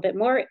 which are a little bit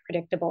more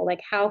predictable.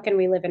 Like how can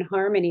we live in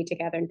harmony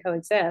together and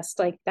coexist?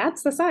 Like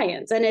that's the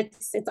science, and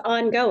it's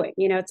ongoing.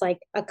 It's like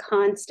a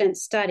constant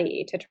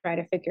study to try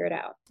to figure it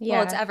out. Yeah.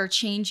 Well, it's ever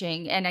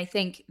changing. And I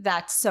think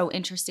that's so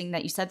interesting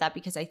that you said that,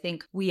 because I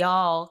think we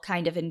all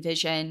kind of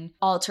envision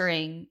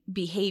altering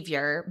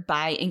behavior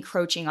by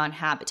encroaching on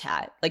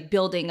habitat, like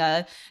building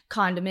a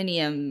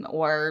condominium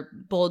or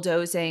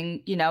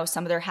bulldozing,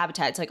 some of their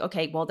habitat. It's like,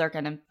 okay, well, they're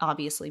going to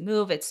obviously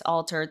move. It's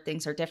altered.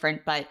 Things are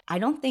different. But I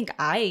don't think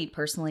I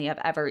personally have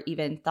ever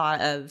even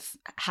thought of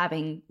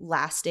having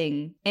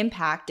lasting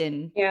impact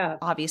and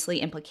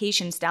obviously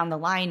implications down the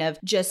line of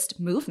just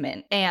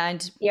movement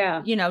and,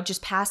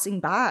 just passing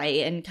by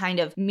and kind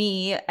of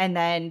me and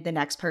then the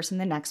next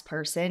person,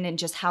 and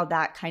just how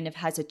that kind of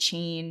has a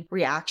chain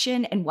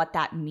reaction and what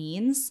that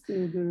means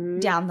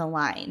down the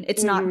line.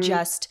 It's not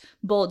just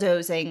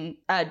bulldozing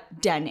a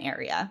den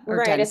area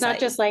or den It's site. Not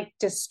just like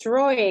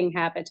destroying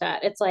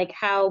habitat. It's like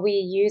how we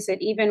use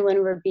it even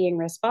when we're being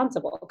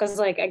responsible. Because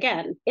like,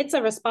 again, it's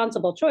a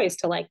responsible choice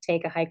to like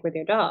take a hike with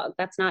your dog.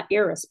 That's not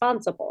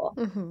irresponsible.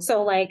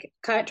 So like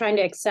trying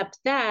to accept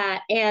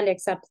that and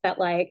accept that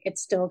like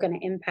it's still going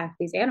to impact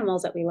these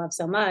animals that we love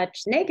so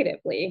much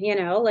negatively,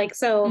 like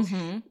so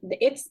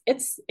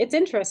it's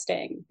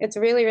interesting. It's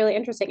really, really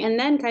interesting. And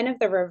then kind of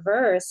the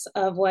reverse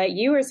of what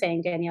you were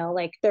saying, Danielle,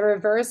 like the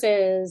reverse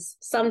is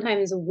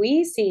sometimes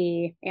we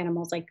see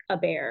animals like a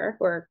bear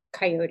or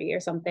coyote or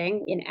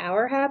something in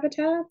our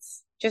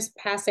habitats just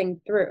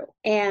passing through.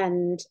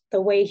 And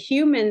the way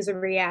humans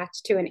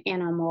react to an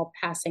animal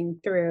passing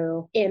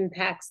through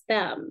impacts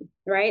them.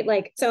 Right.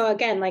 Like, so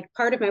again, like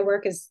part of my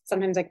work is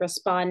sometimes like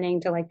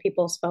responding to like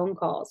people's phone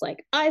calls.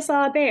 Like, I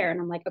saw a bear.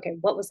 And I'm like, okay,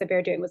 what was the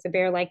bear doing? Was the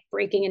bear like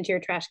breaking into your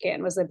trash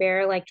can? Was the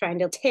bear like trying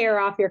to tear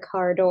off your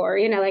car door?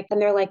 You know, like,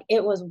 and they're like,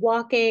 it was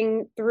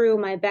walking through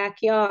my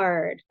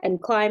backyard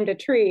and climbed a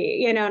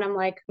tree, you know, and I'm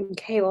like,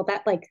 okay, well,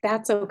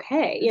 that's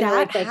okay. You know,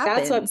 That like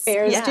that's what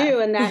bears do.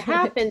 And that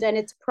happens. And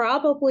it's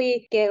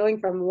probably going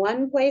from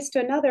one place to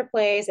another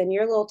place and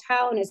your little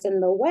town is in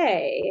the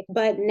way.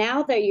 But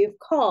now that you've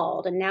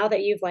called and now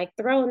that you've like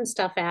thrown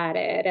stuff at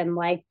it and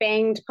like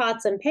banged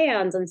pots and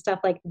pans and stuff,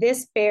 like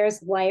this bear's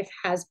life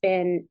has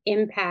been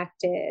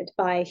impacted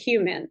by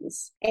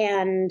humans.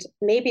 And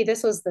maybe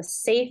this was the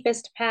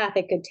safest path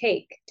it could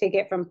take to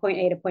get from point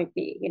A to point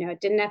B. You know,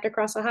 it didn't have to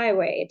cross a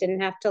highway. It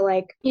didn't have to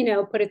like, you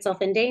know, put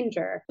itself in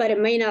danger, but it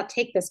may not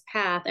take this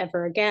path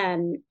ever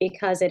again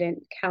because it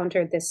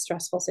encountered this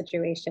stressful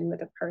situation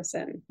with a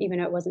person, even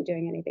though it wasn't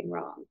doing anything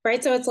wrong.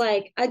 Right. So it's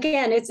like,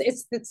 again,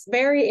 it's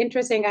very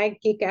interesting. I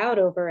geek out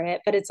over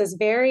it, but it's this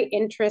very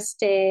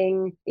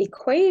interesting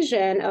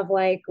equation of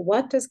like,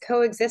 what does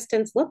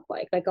coexistence look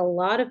like? Like a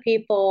lot of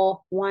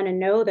people want to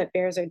know that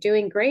bears are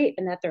doing great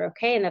and that they're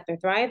okay and that they're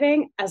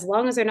thriving as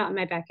long as they're not in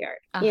my backyard,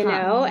 you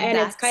know? And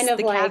that's it's kind of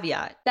like,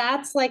 caveat.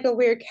 That's like a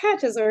weird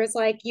catch is where it's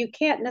like, you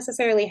can't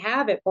necessarily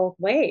have it both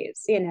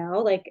ways, you know?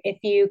 Like if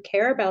you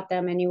care about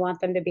them and you want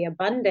them to be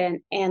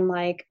abundant and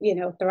like, you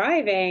know,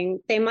 thriving,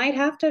 they might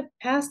have to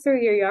pass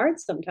through your yard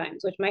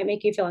sometimes, which might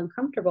make you feel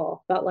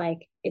uncomfortable, but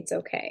like, it's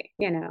okay,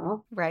 you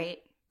know? Right.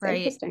 It's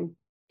interesting.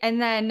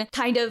 And then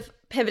kind of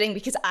pivoting,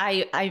 because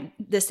I'm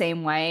the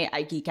same way.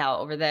 I geek out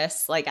over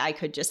this. Like I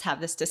could just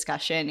have this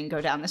discussion and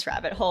go down this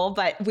rabbit hole,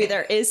 but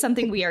there is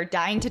something we are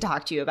dying to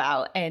talk to you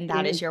about, and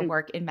that is your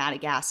work in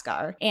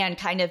Madagascar and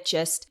kind of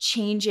just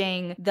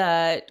changing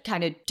the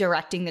kind of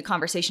directing the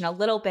conversation a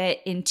little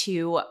bit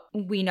into,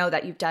 we know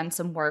that you've done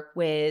some work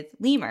with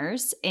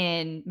lemurs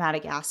in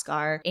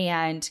Madagascar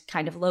and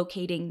kind of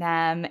locating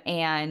them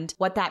and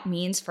what that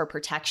means for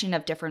protection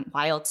of different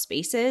wild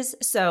spaces.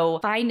 So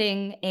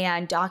finding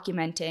and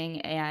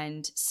documenting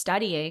and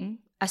studying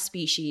a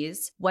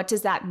species, what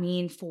does that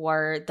mean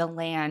for the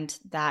land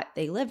that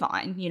they live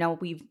on? You know,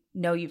 we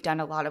know you've done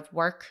a lot of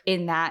work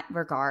in that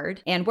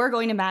regard, and we're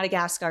going to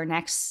Madagascar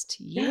next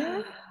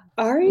year.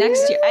 Are you?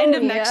 Next year, end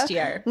of next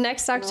year.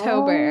 Next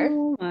October.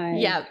 Oh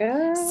my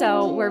God.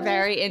 So we're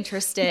very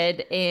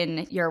interested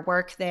in your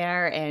work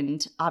there.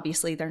 And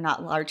obviously they're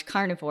not large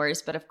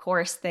carnivores, but of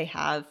course they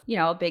have, you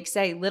know, a big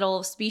say.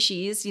 Little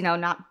species, you know,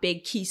 not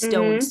big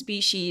keystone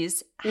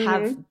species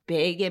have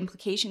big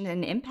implications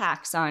and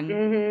impacts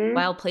on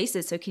wild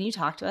places. So can you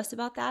talk to us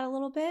about that a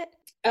little bit?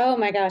 Oh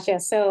my gosh,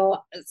 yes. So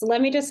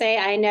let me just say,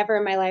 I never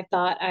in my life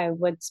thought I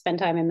would spend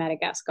time in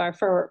Madagascar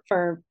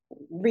for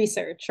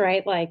research,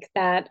 right? Like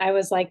that I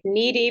was like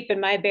knee deep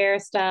in my bear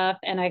stuff,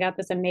 and I got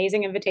this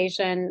amazing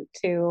invitation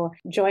to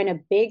join a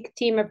big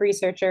team of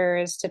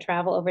researchers to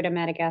travel over to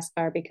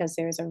Madagascar because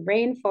there's a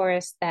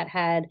rainforest that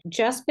had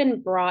just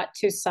been brought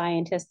to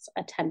scientists'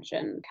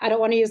 attention. I don't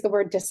want to use the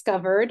word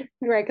discovered,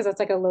 right? Because that's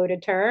like a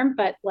loaded term,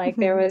 but like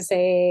there was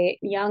a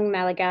young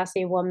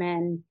Malagasy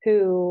woman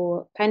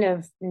who kind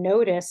of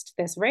noticed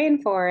this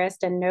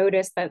rainforest and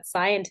noticed that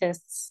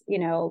scientists, you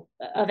know,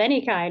 of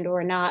any kind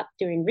were not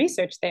doing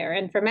research there.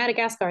 And for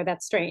Madagascar,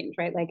 that's strange,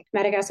 right? Like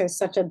Madagascar is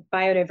such a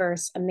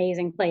biodiverse,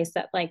 amazing place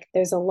that like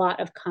there's a lot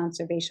of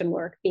conservation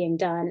work being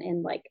done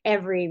in like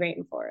every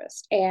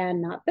rainforest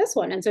and not this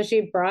one. And so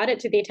she brought it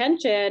to the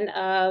attention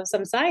of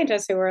some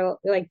scientists who were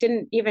like,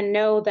 didn't even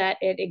know that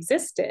it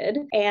existed.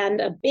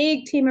 And a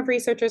big team of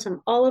researchers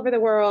from all over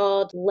the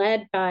world,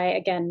 led by,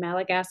 again,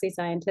 Malagasy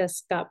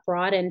scientists, got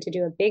brought in to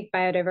do a big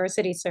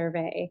biodiversity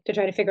survey to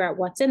try to figure out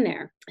what's in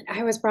there. And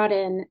I was brought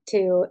in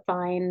to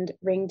find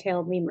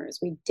ring-tailed lemurs.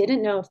 We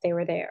didn't know if they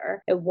were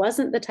there. It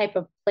wasn't the type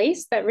of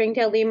place that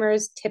ring-tailed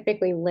lemurs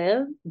typically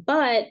live,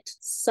 but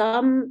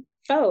some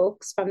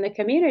folks from the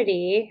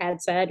community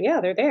had said, yeah,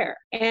 they're there.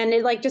 And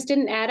it like just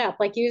didn't add up.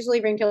 Like usually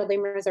ring-tailed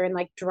lemurs are in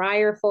like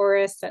drier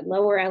forests at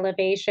lower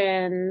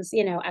elevations.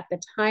 You know, at the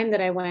time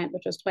that I went,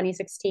 which was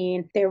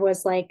 2016, there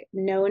was like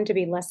known to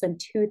be less than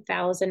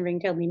 2,000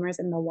 ring-tailed lemurs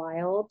in the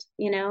wild,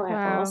 you know,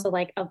 at all. So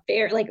like a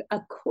very, like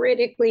a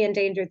critically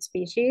endangered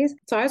species.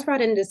 So I was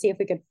brought in to see if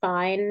we could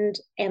find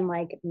and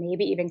like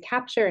maybe even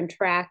capture and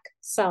track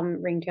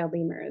some ring-tailed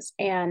lemurs.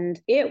 And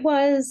it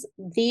was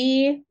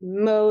the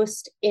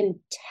most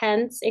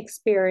intense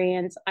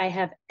experience I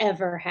have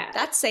ever had.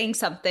 That's saying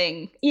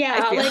something.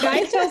 Yeah,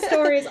 I tell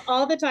stories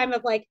all the time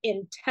of like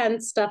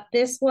intense stuff.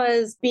 This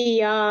was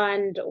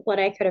beyond what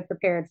I could have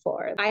prepared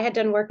for. I had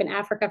done work in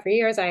Africa for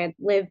years. I had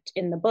lived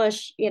in the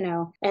bush, you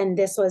know, and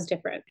this was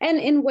different. And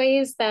in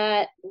ways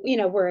that, you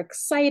know, were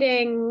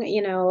exciting,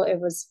 you know, it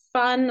was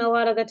fun a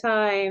lot of the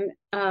time.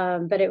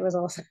 But it was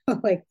also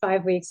like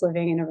 5 weeks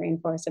living in a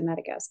rainforest in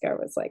Madagascar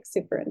was like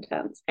super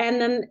intense. And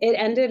then it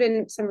ended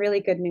in some really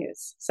good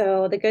news.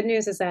 So the good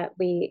news is that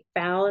we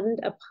found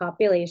a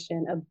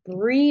population, a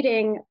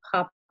breeding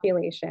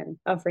population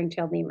of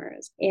ring-tailed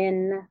lemurs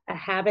in a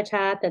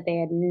habitat that they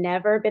had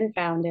never been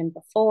found in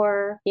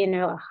before,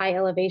 a high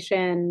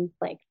elevation,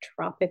 like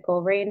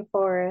tropical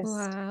rainforest.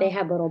 Wow. They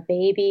had little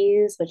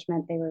babies, which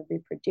meant they were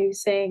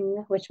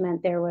reproducing, which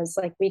meant there was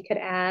we could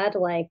add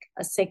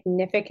a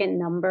significant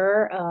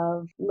number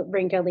of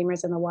ring-tailed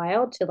lemurs in the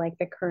wild to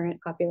the current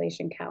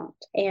population count.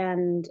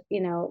 And,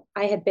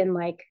 I had been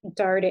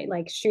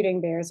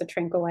shooting bears with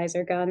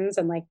tranquilizer guns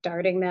and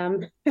darting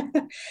them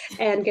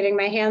and getting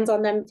my hands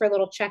on them for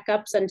little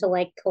checkups and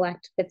to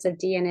collect bits of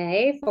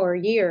DNA for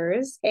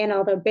years. And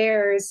although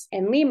bears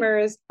and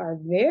lemurs are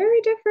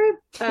very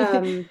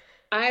different,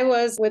 I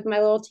was with my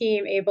little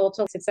team able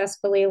to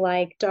successfully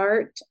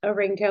dart a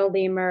ring-tailed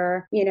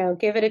lemur,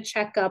 give it a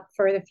checkup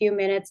for the few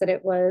minutes that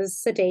it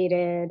was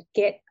sedated,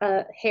 get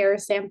a hair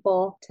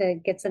sample to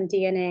get some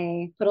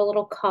DNA, put a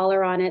little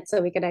collar on it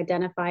so we could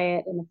identify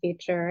it in the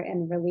future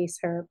and release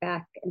her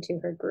back into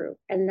her group.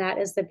 And that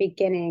is the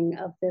beginning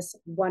of this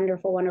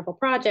wonderful, wonderful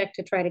project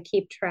to try to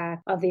keep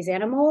track of these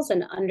animals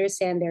and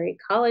understand their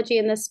ecology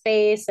in the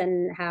space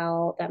and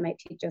how that might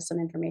teach us some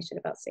information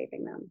about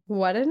saving them.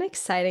 What an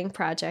exciting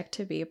project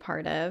to be a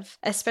part of,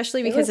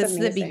 especially because it's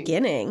the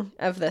beginning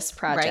of this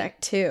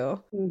project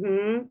too.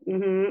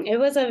 It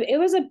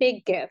was a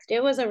big gift.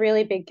 It was a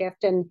really big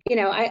gift. And,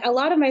 a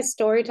lot of my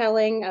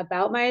storytelling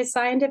about my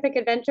scientific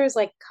adventures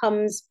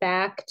comes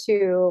back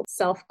to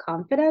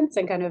self-confidence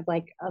and kind of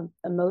an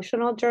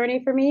emotional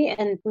journey for me.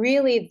 And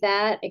really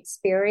that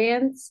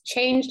experience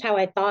changed how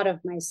I thought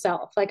of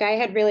myself. I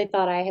had really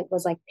thought I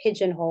was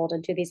pigeonholed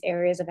into these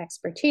areas of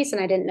expertise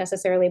and I didn't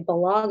necessarily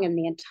belong in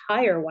the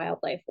entire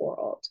wildlife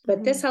world.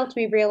 But this helped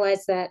me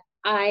realize that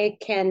I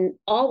can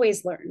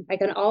always learn. I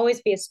can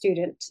always be a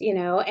student,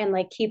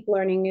 and keep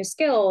learning new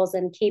skills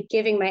and keep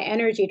giving my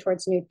energy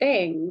towards new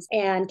things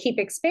and keep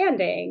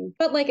expanding.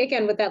 But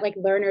again, with that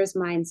learner's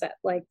mindset,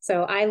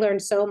 so I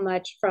learned so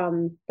much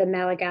from the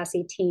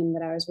Malagasy team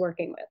that I was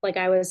working with.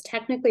 I was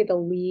technically the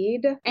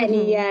lead and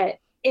yet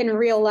in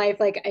real life,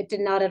 I did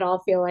not at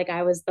all feel like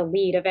I was the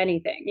lead of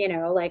anything,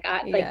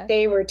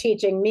 they were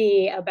teaching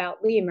me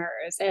about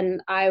lemurs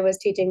and I was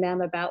teaching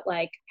them about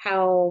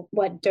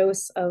what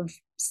dose of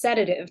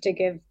sedative to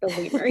give the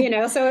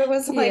lemur, so it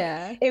was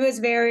it was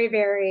very,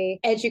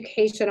 very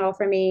educational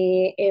for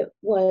me. It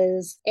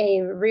was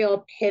a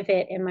real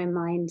pivot in my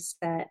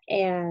mindset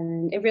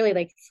and it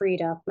really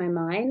freed up my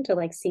mind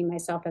to see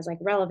myself as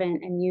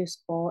relevant and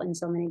useful in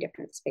so many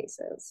different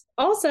spaces.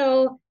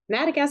 Also,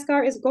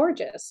 Madagascar is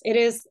gorgeous. It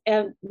is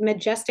a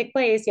majestic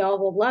place. Y'all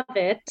will love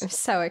it. I'm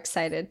so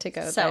excited to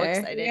go there. So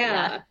excited.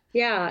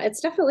 Yeah.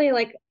 It's definitely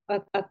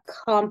a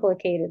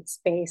complicated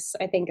space,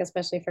 I think,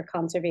 especially for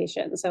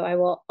conservation. So I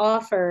will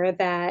offer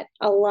that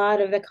a lot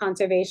of the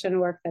conservation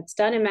work that's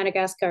done in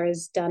Madagascar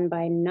is done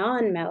by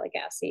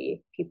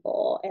non-Malagasy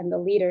people, and the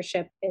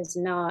leadership is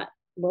not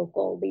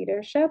local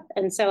leadership.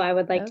 And so I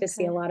would like to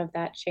see a lot of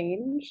that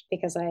change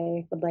because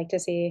I would like to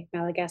see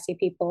Malagasy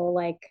people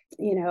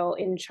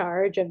in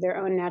charge of their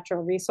own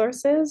natural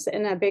resources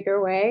in a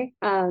bigger way.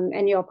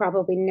 And you'll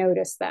probably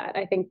notice that.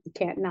 I think you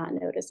can't not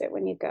notice it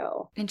when you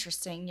go.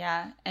 Interesting.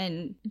 Yeah.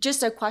 And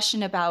just a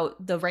question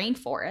about the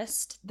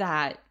rainforest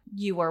that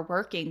you were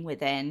working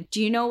within.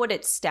 Do you know what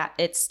its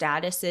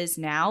status is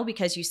now?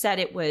 Because you said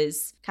it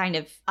was kind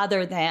of,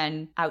 other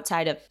than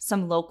outside of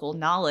some local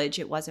knowledge,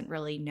 it wasn't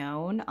really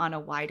known on a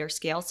wider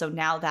scale. So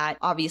now that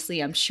obviously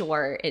I'm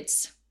sure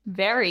it's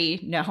very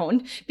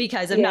known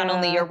because of not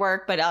only your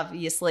work, but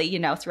obviously,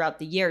 throughout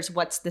the years,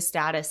 what's the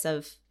status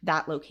of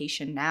that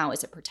location now?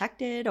 Is it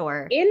protected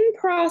or? In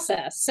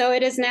process. So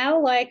it is now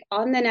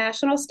on the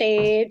national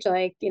stage,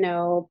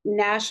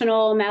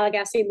 national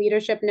Malagasy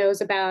leadership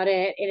knows about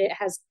it. It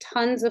has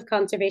tons of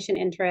conservation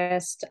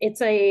interest.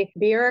 It's a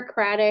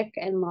bureaucratic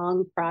and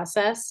long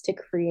process to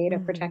create a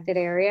protected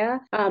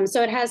area.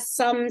 So it has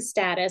some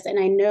status. And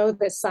I know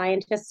that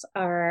scientists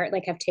are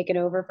have taken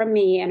over from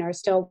me and are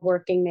still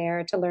working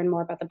there to learn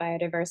more about the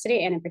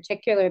biodiversity and in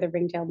particular the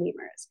ring-tailed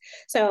lemurs.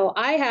 So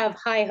I have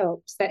high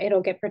hopes that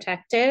it'll get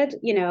protected,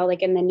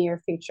 in the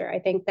near future. I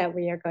think that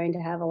we are going to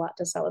have a lot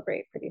to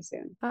celebrate pretty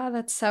soon. Oh,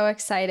 that's so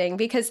exciting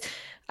because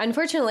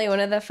unfortunately, one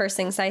of the first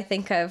things I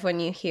think of when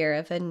you hear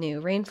of a new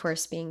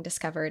rainforest being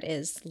discovered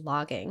is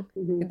logging.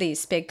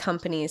 These big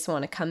companies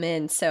want to come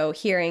in. So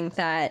hearing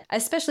that,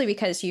 especially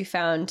because you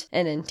found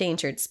an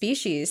endangered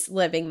species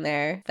living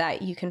there,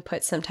 that you can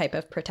put some type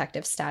of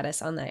protective status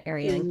on that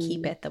area and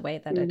keep it the way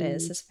that it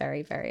is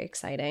very, very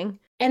exciting.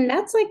 And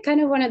that's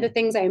kind of one of the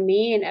things I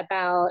mean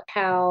about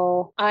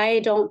how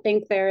I don't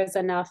think there is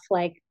enough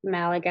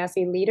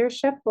Malagasy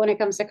leadership when it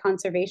comes to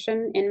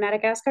conservation in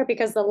Madagascar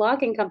because the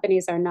logging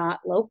companies are not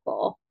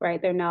local, right?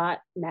 They're not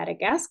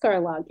Madagascar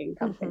logging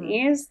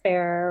companies.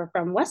 They're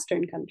from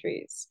Western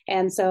countries.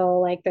 And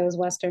so those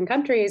Western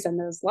countries and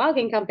those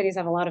logging companies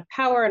have a lot of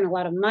power and a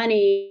lot of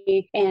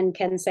money and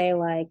can say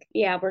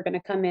yeah, we're going to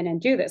come in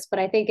and do this. But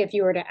I think if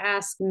you were to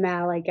ask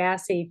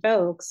Malagasy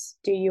folks,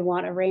 do you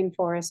want a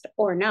rainforest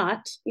or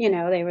not?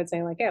 They would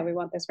say yeah, we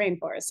want this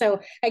rainforest.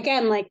 So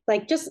again,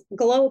 just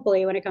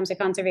globally when it comes to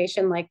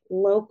conservation,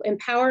 local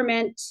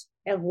empowerment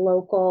of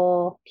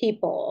local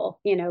people,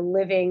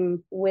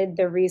 living with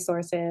the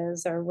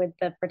resources or with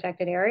the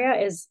protected area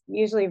is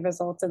usually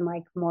results in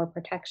like more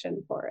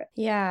protection for it.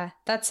 Yeah,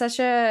 that's such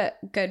a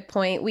good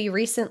point. We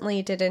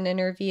recently did an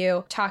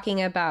interview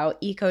talking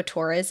about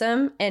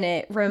ecotourism, and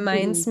it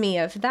reminds me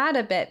of that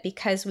a bit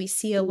because we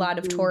see a lot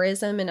of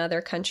tourism in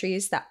other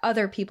countries that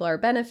other people are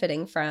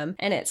benefiting from.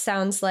 And it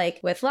sounds like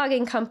with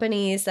logging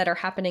companies that are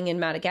happening in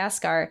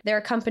Madagascar, there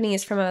are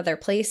companies from other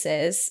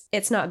places.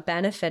 It's not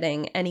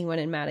benefiting anyone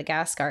in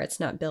Madagascar. It's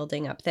not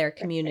building up their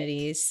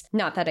communities.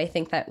 Not that I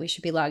think that we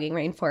should be logging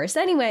rainforests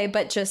anyway,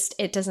 but just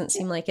it doesn't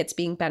seem like it's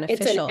being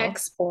beneficial. It's an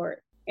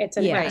export. It's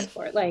an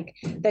export. Like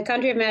the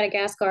country of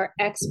Madagascar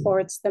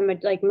exports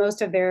like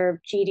most of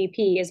their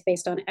GDP is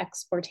based on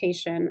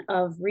exportation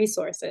of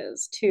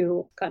resources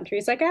to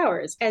countries like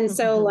ours. And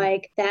so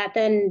like that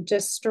then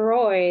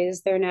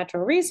destroys their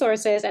natural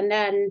resources. And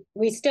then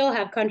we still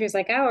have countries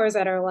like ours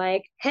that are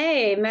like,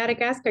 hey,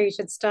 Madagascar, you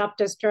should stop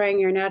destroying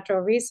your natural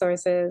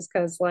resources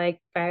because like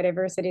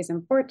biodiversity is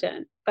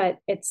important. But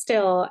it's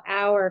still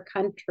our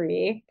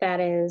country that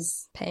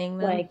is paying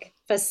them, like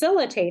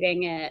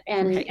facilitating it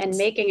and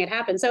making it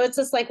happen. So it's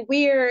just like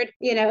weird,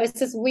 it's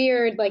this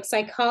weird like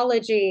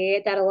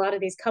psychology that a lot of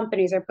these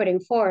companies are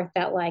putting forth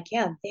that like,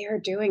 yeah, they're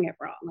doing it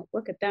wrong. Like,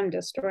 look at them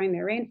destroying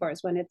their rainforest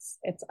when it's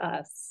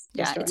us.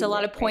 Yeah, it's a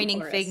lot of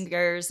pointing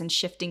fingers and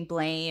shifting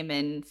blame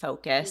and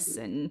focus,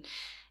 and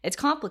it's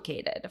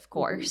complicated, of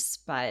course,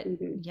 but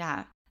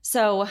yeah.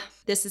 So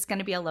this is going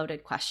to be a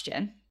loaded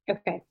question.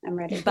 Okay, I'm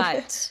ready.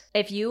 But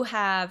if you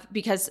have,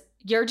 because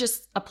you're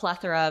just a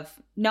plethora of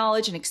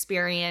knowledge and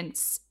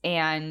experience,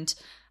 and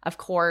of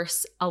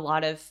course,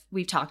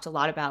 we've talked a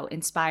lot about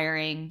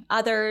inspiring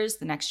others,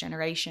 the next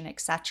generation,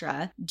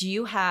 etc. Do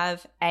you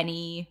have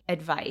any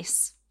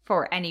advice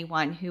for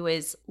anyone who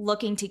is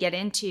looking to get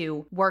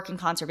into work in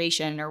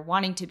conservation or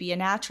wanting to be a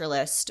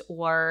naturalist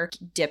or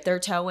dip their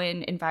toe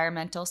in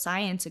environmental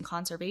science and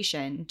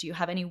conservation? Do you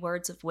have any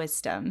words of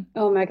wisdom?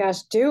 Oh my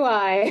gosh, do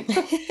I?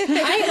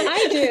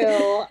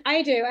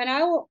 I do. And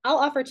I'll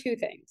offer two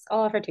things.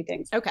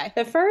 Okay.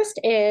 The first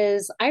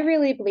is I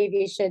really believe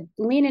you should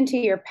lean into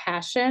your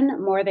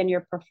passion more than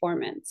your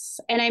performance.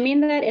 And I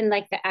mean that in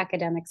like the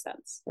academic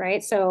sense,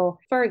 right? So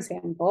for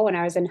example, when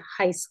I was in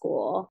high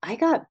school, I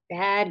got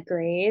bad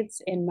grades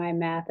in my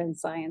math and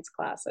science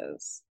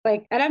classes.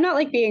 Like, and I'm not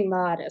like being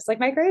modest. Like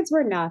my grades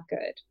were not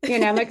good.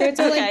 My grades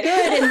were like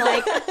good in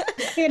like,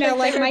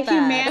 like my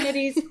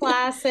humanities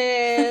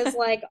classes,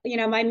 like,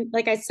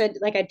 like I said,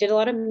 like I did a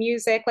lot of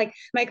music, like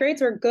my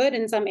grades were good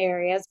in some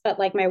areas, but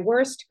like my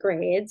worst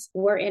grades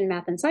were in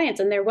math and science.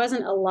 And there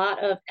wasn't a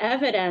lot of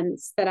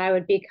evidence that I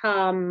would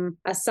become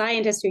a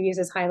scientist who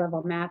uses high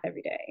level math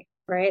every day.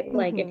 Right?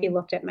 Like if you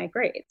looked at my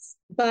grades.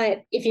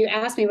 But if you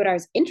asked me what I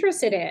was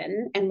interested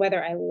in and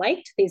whether I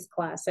liked these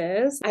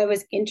classes, I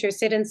was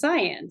interested in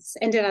science.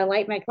 And did I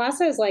like my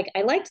classes? Like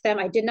I liked them.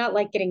 I did not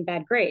like getting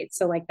bad grades.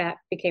 So like that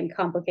became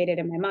complicated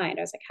in my mind.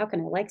 I was like, how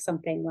can I like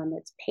something when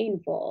it's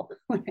painful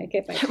when I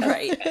get my test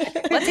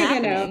back? What's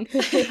happening?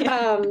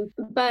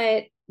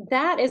 But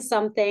that is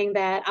something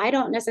that I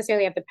don't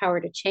necessarily have the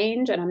power to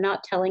change. And I'm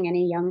not telling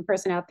any young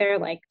person out there,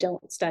 like,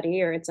 don't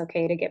study or it's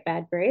okay to get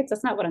bad grades.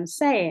 That's not what I'm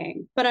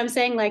saying. But I'm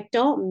saying, like,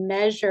 don't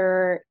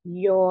measure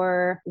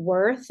your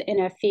worth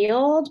in a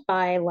field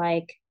by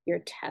like your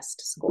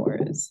test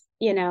scores.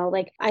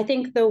 Like I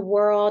think the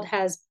world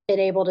has been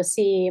able to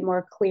see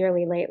more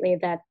clearly lately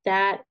that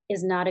that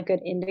is not a good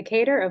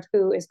indicator of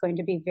who is going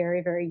to be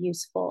very, very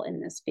useful in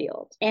this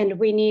field. And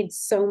we need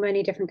so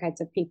many different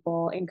kinds of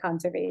people in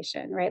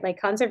conservation, right?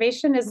 Like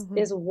conservation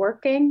is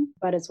working,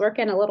 but it's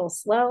working a little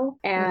slow,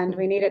 and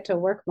we need it to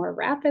work more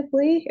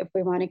rapidly if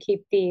we want to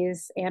keep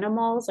these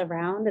animals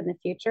around in the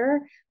future,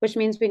 which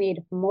means we need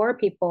more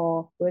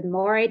people with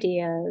more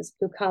ideas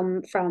who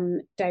come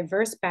from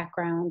diverse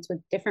backgrounds with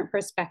different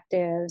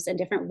perspectives and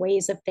different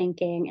ways of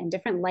thinking and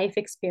different life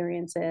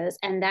experiences.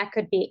 And that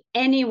could be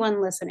anyone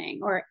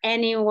listening or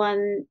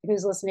anyone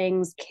who's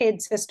listening's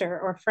kid, sister,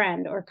 or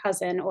friend, or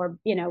cousin, or,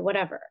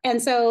 whatever. And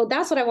so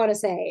that's what I want to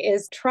say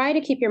is try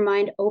to keep your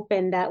mind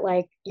open that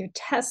like your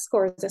test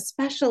scores,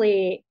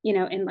 especially,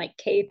 in like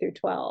K through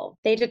 12,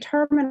 they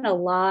determine a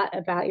lot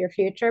about your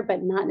future,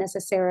 but not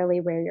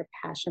necessarily where your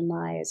passion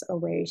lies or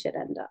where you should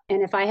end up.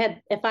 And if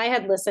I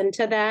had listened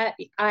to that,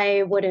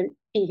 I wouldn't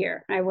be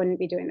here. I wouldn't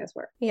be doing this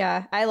work.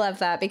 Yeah, I love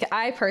that because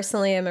I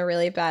personally am a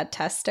really bad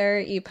tester.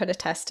 You put a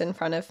test in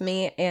front of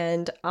me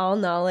and all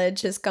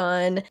knowledge is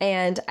gone.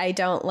 And I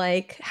don't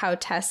like how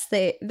tests,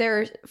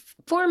 they're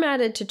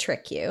formatted to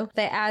trick you.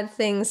 They add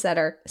things that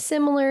are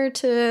similar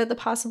to the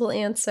possible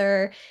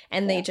answer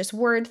and they just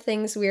word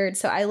things weird.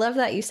 So I love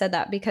that you said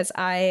that because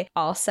I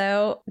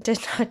also did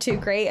not do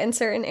great in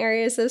certain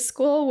areas of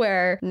school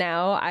where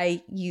now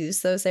I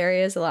use those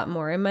areas a lot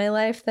more in my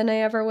life than I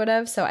ever would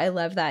have. So I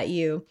love that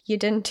you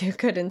didn't do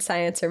good in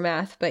science or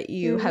math, but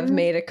you have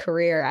made a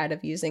career out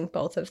of using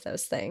both of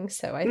those things.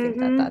 So I think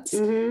that's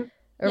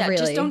Yeah, really.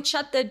 just don't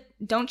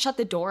shut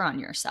the door on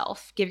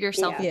yourself. Give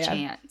yourself a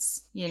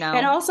chance, you know.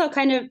 And also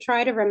kind of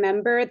try to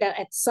remember that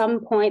at some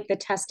point the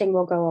testing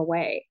will go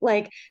away.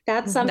 Like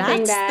that's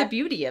something that's the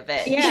beauty of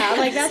it. Yeah,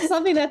 like that's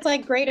something that's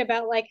like great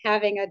about like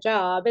having a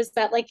job is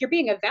that like you're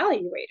being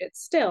evaluated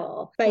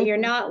still, but you're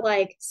not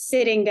like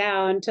sitting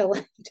down to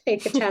like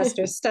take a test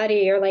or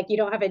study, or like you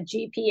don't have a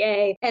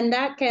GPA. And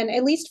that can,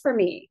 at least for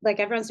me, like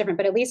everyone's different,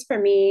 but at least for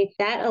me,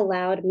 that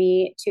allowed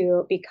me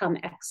to become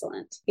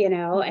excellent, you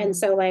know? And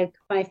so like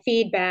my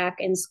feedback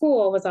in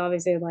school was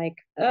obviously like,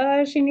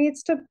 she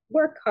needs to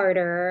work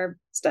harder,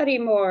 study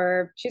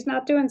more, she's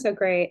not doing so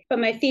great. But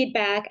my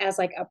feedback as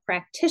like a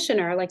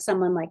practitioner, like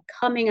someone like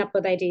coming up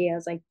with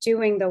ideas, like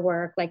doing the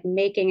work, like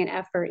making an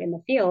effort in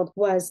the field,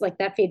 was like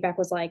that feedback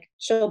was like,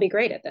 she'll be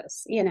great at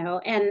this, you know?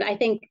 And I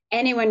think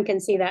anyone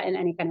can see that in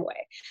any kind of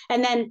way.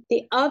 And then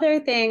the other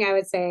thing I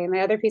would say,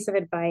 my other piece of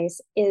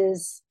advice,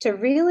 is to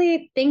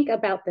really think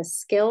about the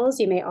skills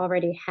you may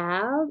already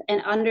have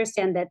and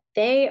understand that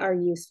they are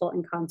useful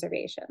in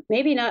conservation.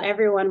 Maybe not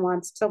everyone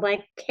wants to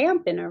like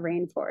camp in a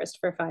rainforest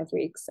for 5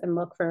 weeks and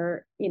look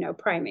for, you know,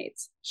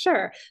 primates.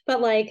 Sure.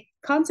 But like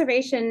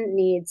conservation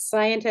needs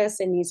scientists,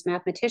 it needs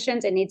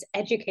mathematicians, it needs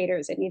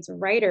educators, it needs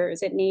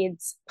writers, it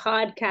needs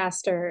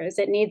podcasters,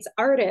 it needs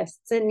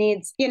artists, it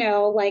needs, you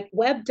know, like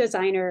web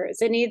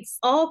designers, it needs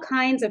all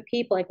kinds of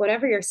people. Like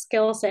whatever your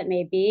skill set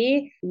may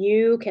be,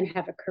 you can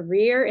have a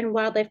career in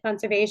wildlife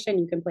conservation,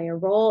 you can play a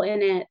role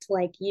in it,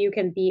 like you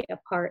can be a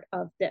part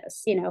of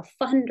this, you know,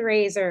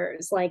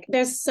 fundraisers. Like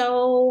there's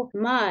so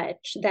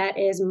much that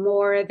is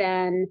more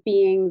than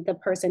being the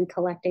person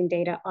collecting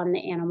data on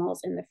the animals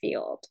in the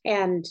field.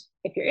 And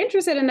if you're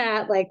interested in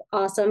that, like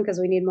awesome, because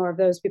we need more of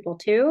those people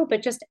too.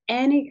 But just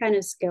any kind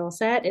of skill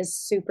set is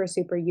super,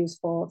 super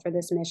useful for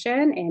this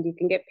mission, and you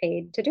can get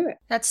paid to do it.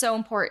 That's so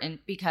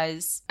important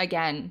because,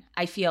 again,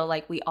 I feel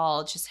like we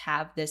all just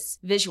have this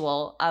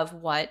visual of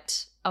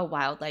what a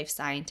wildlife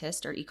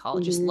scientist or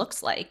ecologist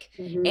looks like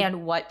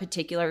and what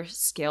particular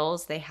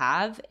skills they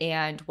have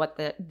and what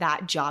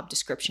that job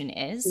description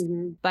is.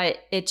 But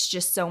it's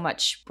just so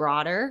much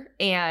broader.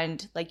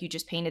 And like you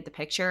just painted the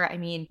picture. I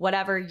mean,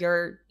 whatever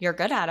you're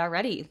good at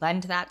already,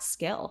 lend that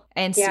skill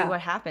and see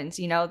what happens.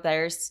 You know,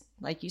 there's,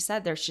 like you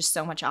said, there's just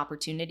so much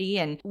opportunity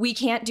and we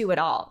can't do it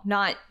all.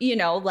 Not, you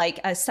know, like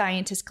a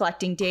scientist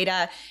collecting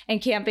data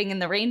and camping in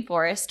the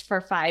rainforest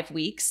for 5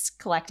 weeks,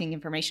 collecting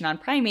information on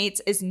primates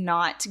is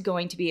not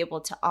going to be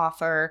able to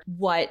offer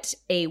what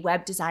a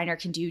web designer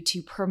can do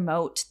to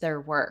promote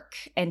their work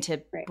and to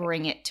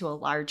bring it to a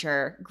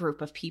larger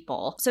group of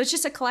people. So it's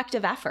just a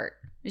collective effort.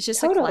 It's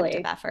just a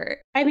collective effort.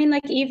 I mean,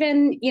 like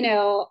even, you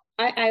know,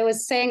 I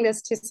was saying this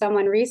to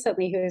someone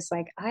recently who's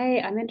like,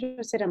 I'm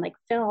interested in like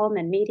film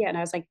and media. And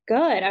I was like,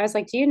 good. I was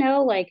like, do you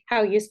know like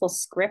how useful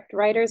script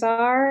writers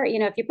are? You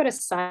know, if you put a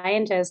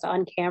scientist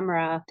on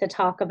camera to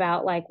talk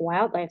about like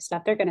wildlife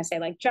stuff, they're going to say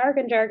like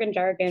jargon, jargon,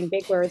 jargon,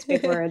 big words,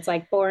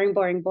 like boring,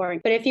 boring,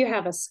 boring. But if you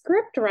have a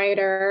script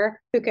writer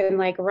who can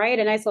like write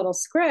a nice little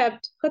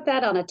script, put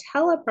that on a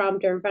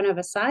teleprompter in front of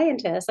a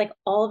scientist, like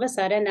all of a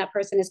sudden that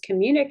person is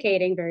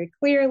communicating very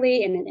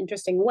clearly in an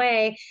interesting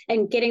way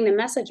and getting the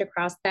message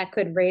across that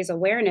could raise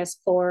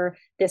awareness for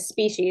this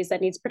species that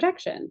needs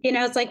protection. You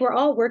know, it's like we're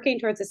all working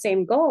towards the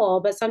same goal,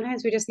 but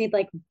sometimes we just need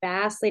like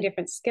vastly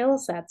different skill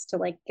sets to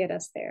like get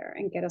us there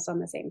and get us on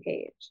the same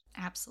page.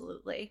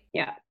 Absolutely.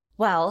 Yeah.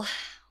 Well,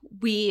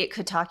 we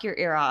could talk your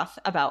ear off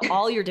about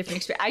all your different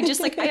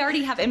experiences. I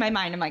already have in my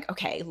mind, I'm like,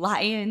 okay,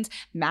 lions,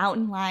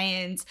 mountain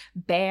lions,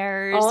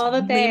 bears, all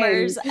the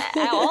lemurs,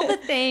 all the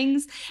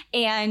things.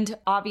 And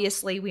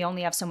obviously we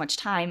only have so much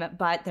time,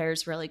 but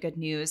there's really good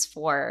news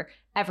for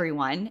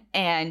everyone.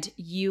 And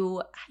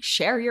you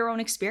share your own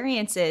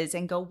experiences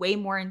and go way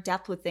more in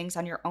depth with things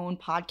on your own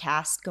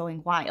podcast,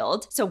 Going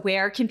Wild. So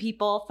where can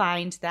people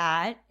find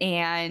that?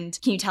 And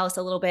can you tell us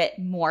a little bit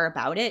more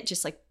about it?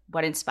 Just like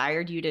what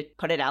inspired you to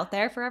put it out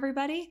there for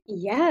everybody?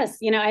 Yes.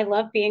 You know, I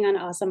love being on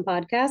awesome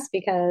podcasts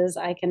because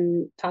I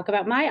can talk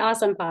about my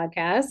awesome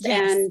podcast.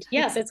 Yes. And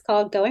yes, it's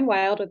called Going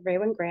Wild with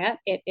Wynn Grant.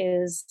 It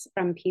is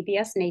from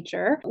PBS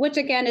Nature, which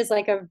again is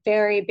like a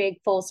very big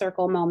full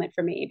circle moment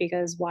for me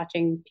because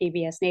watching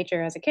PBS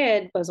Nature as a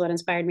kid was what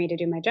inspired me to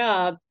do my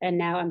job. And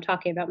now I'm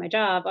talking about my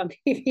job on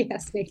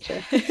PBS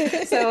Nature.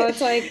 So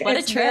it's like,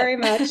 it's very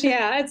much,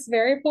 it's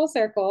very full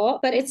circle,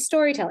 but it's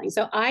storytelling.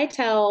 So I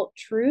tell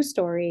true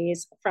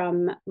stories from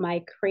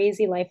my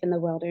crazy life in the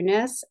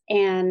wilderness.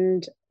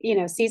 And, you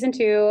know, season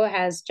 2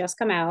 has just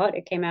come out.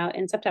 It came out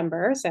in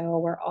September. So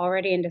we're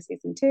already into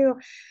season 2.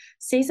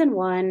 Season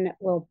 1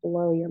 will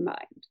blow your mind.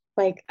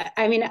 Like,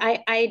 I mean,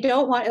 I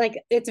don't want,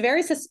 like, it's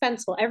very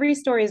suspenseful. Every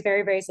story is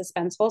very, very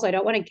suspenseful. So I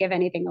don't want to give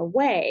anything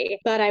away.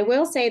 But I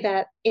will say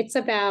that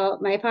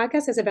my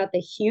podcast is about the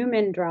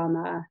human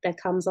drama that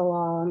comes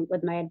along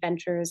with my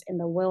adventures in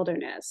the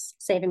wilderness,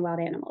 saving wild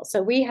animals.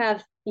 So we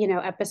have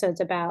episodes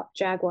about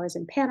jaguars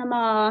in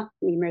Panama,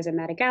 lemurs in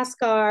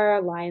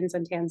Madagascar, lions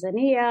in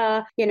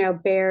Tanzania,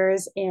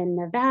 bears in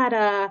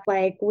Nevada.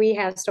 Like we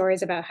have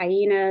stories about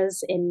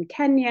hyenas in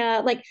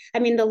Kenya. Like, I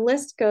mean, the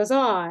list goes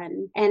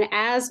on. And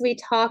as we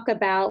talk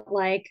about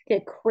like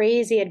the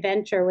crazy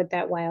adventure with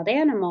that wild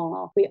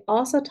animal, we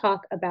also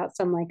talk about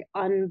some like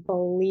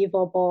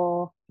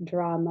unbelievable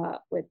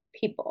drama with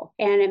people.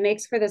 And it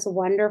makes for this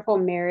wonderful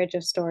marriage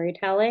of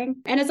storytelling.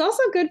 And it's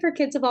also good for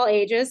kids of all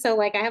ages. So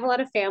like I have a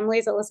lot of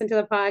families that listen to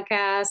the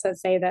podcast that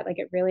say that like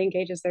it really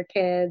engages their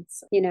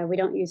kids. We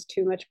don't use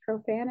too much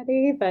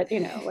profanity, but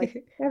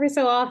like every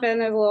so often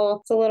there's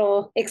a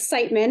little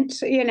excitement,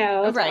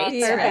 Right.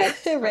 Yeah.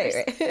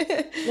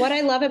 Right. What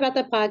I love about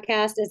the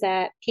podcast is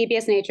that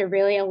PBS Nature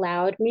really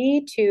allowed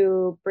me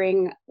to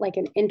bring like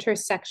an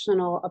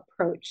intersectional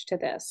approach to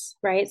this,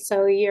 right?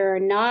 So you're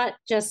not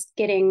just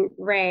getting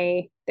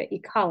Ray, the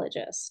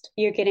ecologist.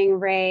 You're getting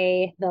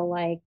Ray, the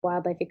like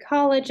wildlife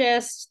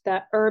ecologist,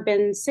 the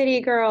urban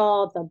city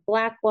girl, the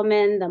Black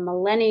woman, the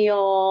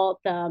millennial,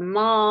 the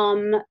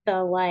mom,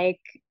 the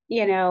like,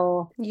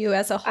 you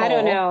as a whole. I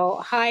don't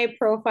know, high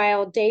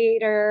profile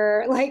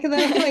dater, like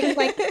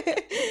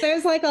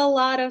there's like a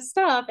lot of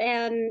stuff.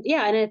 And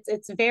yeah, and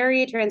it's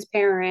very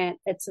transparent.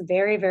 It's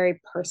very,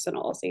 very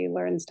personal. So you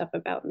learn stuff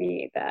about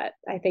me that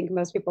I think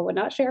most people would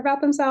not share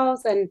about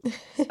themselves. And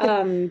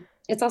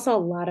it's also a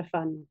lot of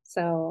fun.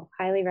 So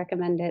highly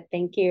recommend it.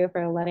 Thank you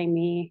for letting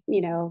me,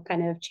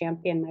 kind of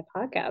champion my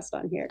podcast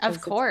on here.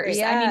 Of course.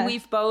 Yeah. I mean,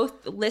 we've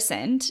both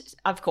listened,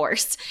 of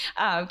course,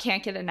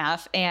 can't get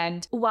enough.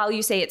 And while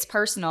you say it's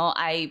personal,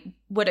 I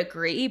would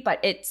agree, but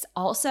it's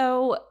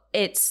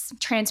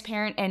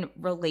transparent and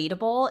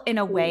relatable in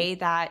a way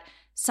that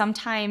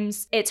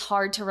sometimes it's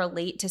hard to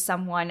relate to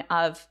someone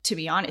of, to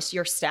be honest,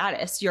 your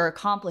status, your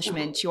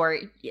accomplishment,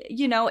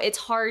 it's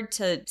hard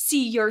to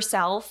see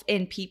yourself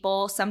in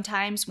people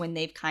sometimes when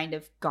they've kind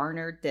of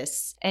garnered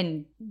this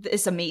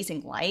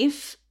amazing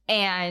life.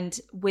 And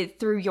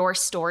through your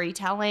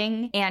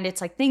storytelling, and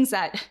it's like things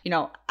that,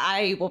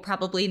 I will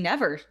probably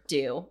never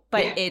do,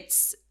 but it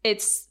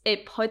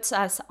puts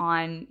us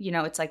on,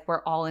 it's like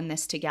we're all in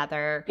this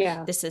together.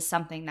 Yeah. This is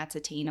something that's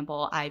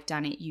attainable. I've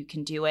done it. You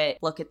can do it.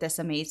 Look at this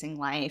amazing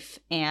life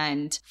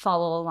and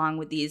follow along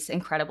with these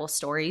incredible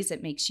stories.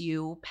 It makes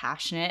you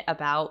passionate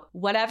about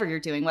whatever you're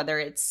doing, whether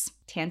it's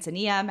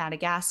Tanzania,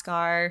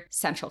 Madagascar,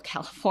 Central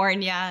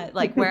California,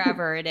 like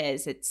wherever it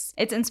is. It's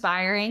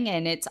inspiring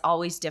and it's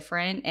always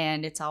different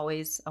and it's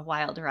always a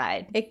wild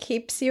ride. It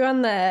keeps you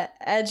on the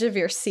edge of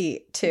your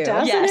seat too.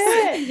 Doesn't Yes.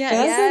 it?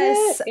 Yes.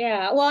 Doesn't it?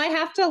 Yeah. Well, I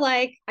have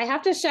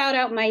to shout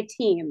out my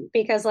team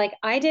because like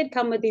I did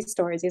come with these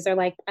stories. These are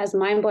like as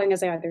mind-blowing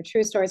as they are. They're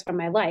true stories from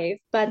my life.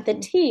 But the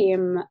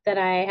team that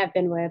I have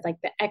been with,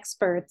 like the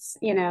experts,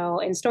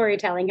 in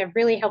storytelling have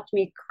really helped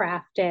me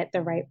craft it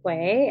the right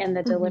way. And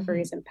the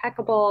delivery is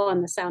impeccable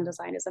and the sound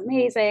design is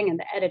amazing and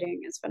the editing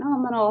is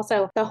phenomenal.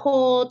 So the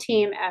whole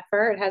team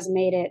effort has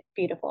made it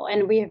beautiful.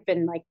 And we have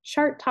been like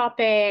chart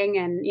topping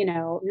and,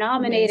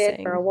 nominated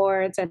Amazing. for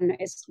awards. And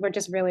we're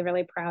just really,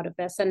 really proud of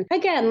this. And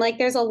again, like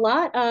there's a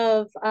lot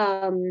of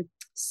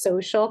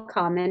social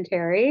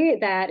commentary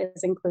that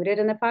is included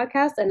in the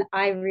podcast. And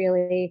I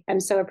really am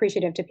so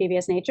appreciative to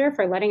PBS Nature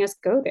for letting us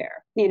go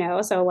there,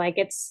 so like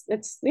it's,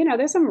 there's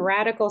some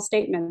radical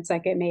statements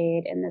that get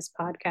made in this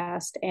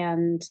podcast.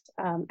 And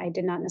I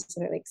did not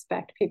necessarily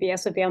expect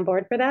PBS would be on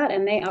board for that.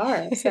 And they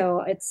are.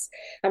 So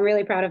I'm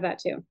really proud of that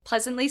too.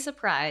 Pleasantly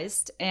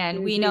surprised.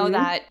 And we know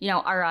that,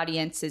 our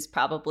audience is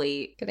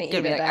probably going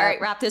to be like, all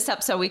right, wrap this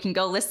up so we can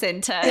go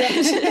listen to.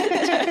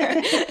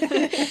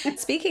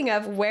 Speaking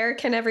of, where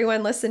can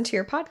everyone listen to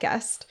your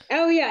podcast?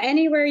 Oh yeah,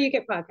 anywhere you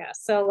get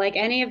podcasts. So like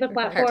any of the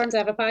platforms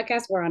that have a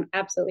podcast, we're on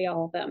absolutely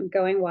all of them.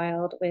 Going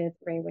Wild with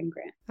Ray Wynn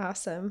Grant.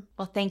 Awesome.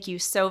 Well, thank you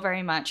so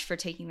very much for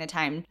taking the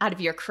time out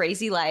of your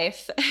crazy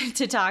life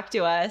to talk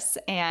to us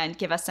and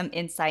give us some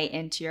insight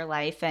into your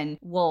life. And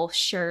we'll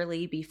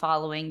surely be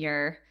following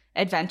your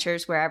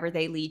adventures wherever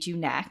they lead you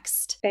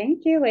next.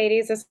 Thank you,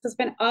 ladies. This has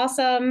been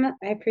awesome.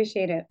 I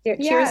appreciate it.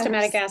 Cheers to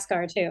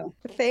Madagascar too.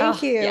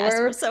 Thank you. Yes,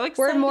 we're so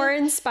excited. We're more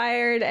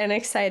inspired and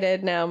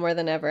excited now more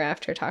than ever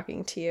after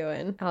talking to you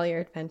and all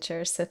your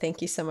adventures. So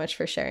thank you so much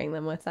for sharing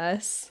them with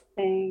us.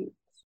 Thanks.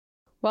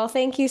 Well,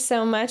 thank you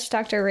so much,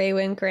 Dr. Ray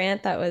Wynn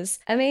Grant. That was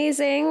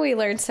amazing. We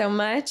learned so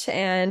much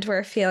and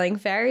we're feeling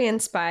very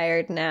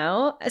inspired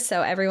now.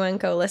 So everyone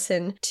go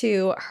listen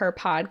to her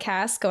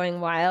podcast,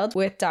 Going Wild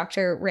with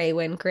Dr. Ray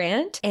Wynn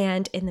Grant.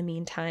 And in the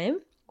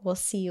meantime, we'll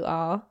see you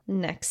all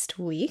next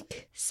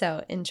week.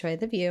 So enjoy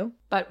the view.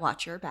 But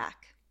watch your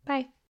back.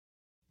 Bye.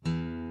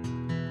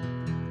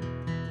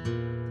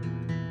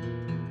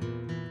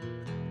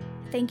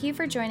 Thank you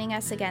for joining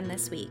us again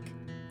this week.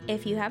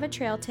 If you have a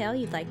trail tale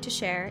you'd like to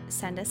share,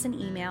 send us an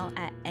email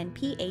at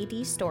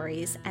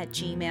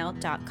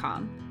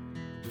npadstories@gmail.com.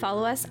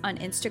 Follow us on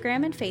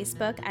Instagram and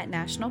Facebook at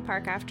National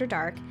Park After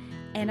Dark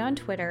and on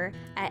Twitter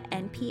at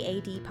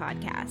NPAD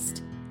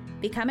Podcast.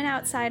 Become an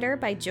outsider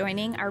by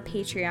joining our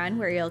Patreon,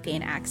 where you'll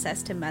gain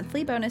access to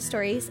monthly bonus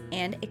stories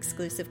and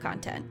exclusive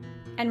content.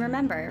 And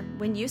remember,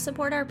 when you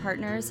support our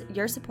partners,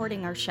 you're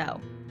supporting our show.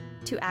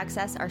 To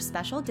access our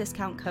special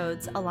discount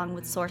codes along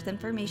with source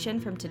information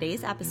from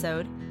today's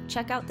episode,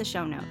 check out the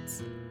show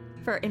notes.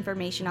 For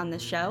information on the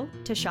show,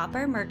 to shop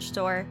our merch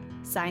store,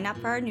 sign up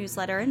for our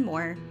newsletter, and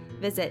more,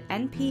 visit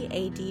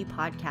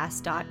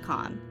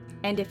npadpodcast.com.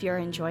 And if you're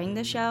enjoying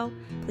the show,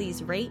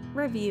 please rate,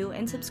 review,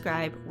 and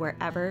subscribe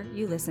wherever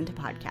you listen to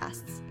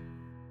podcasts.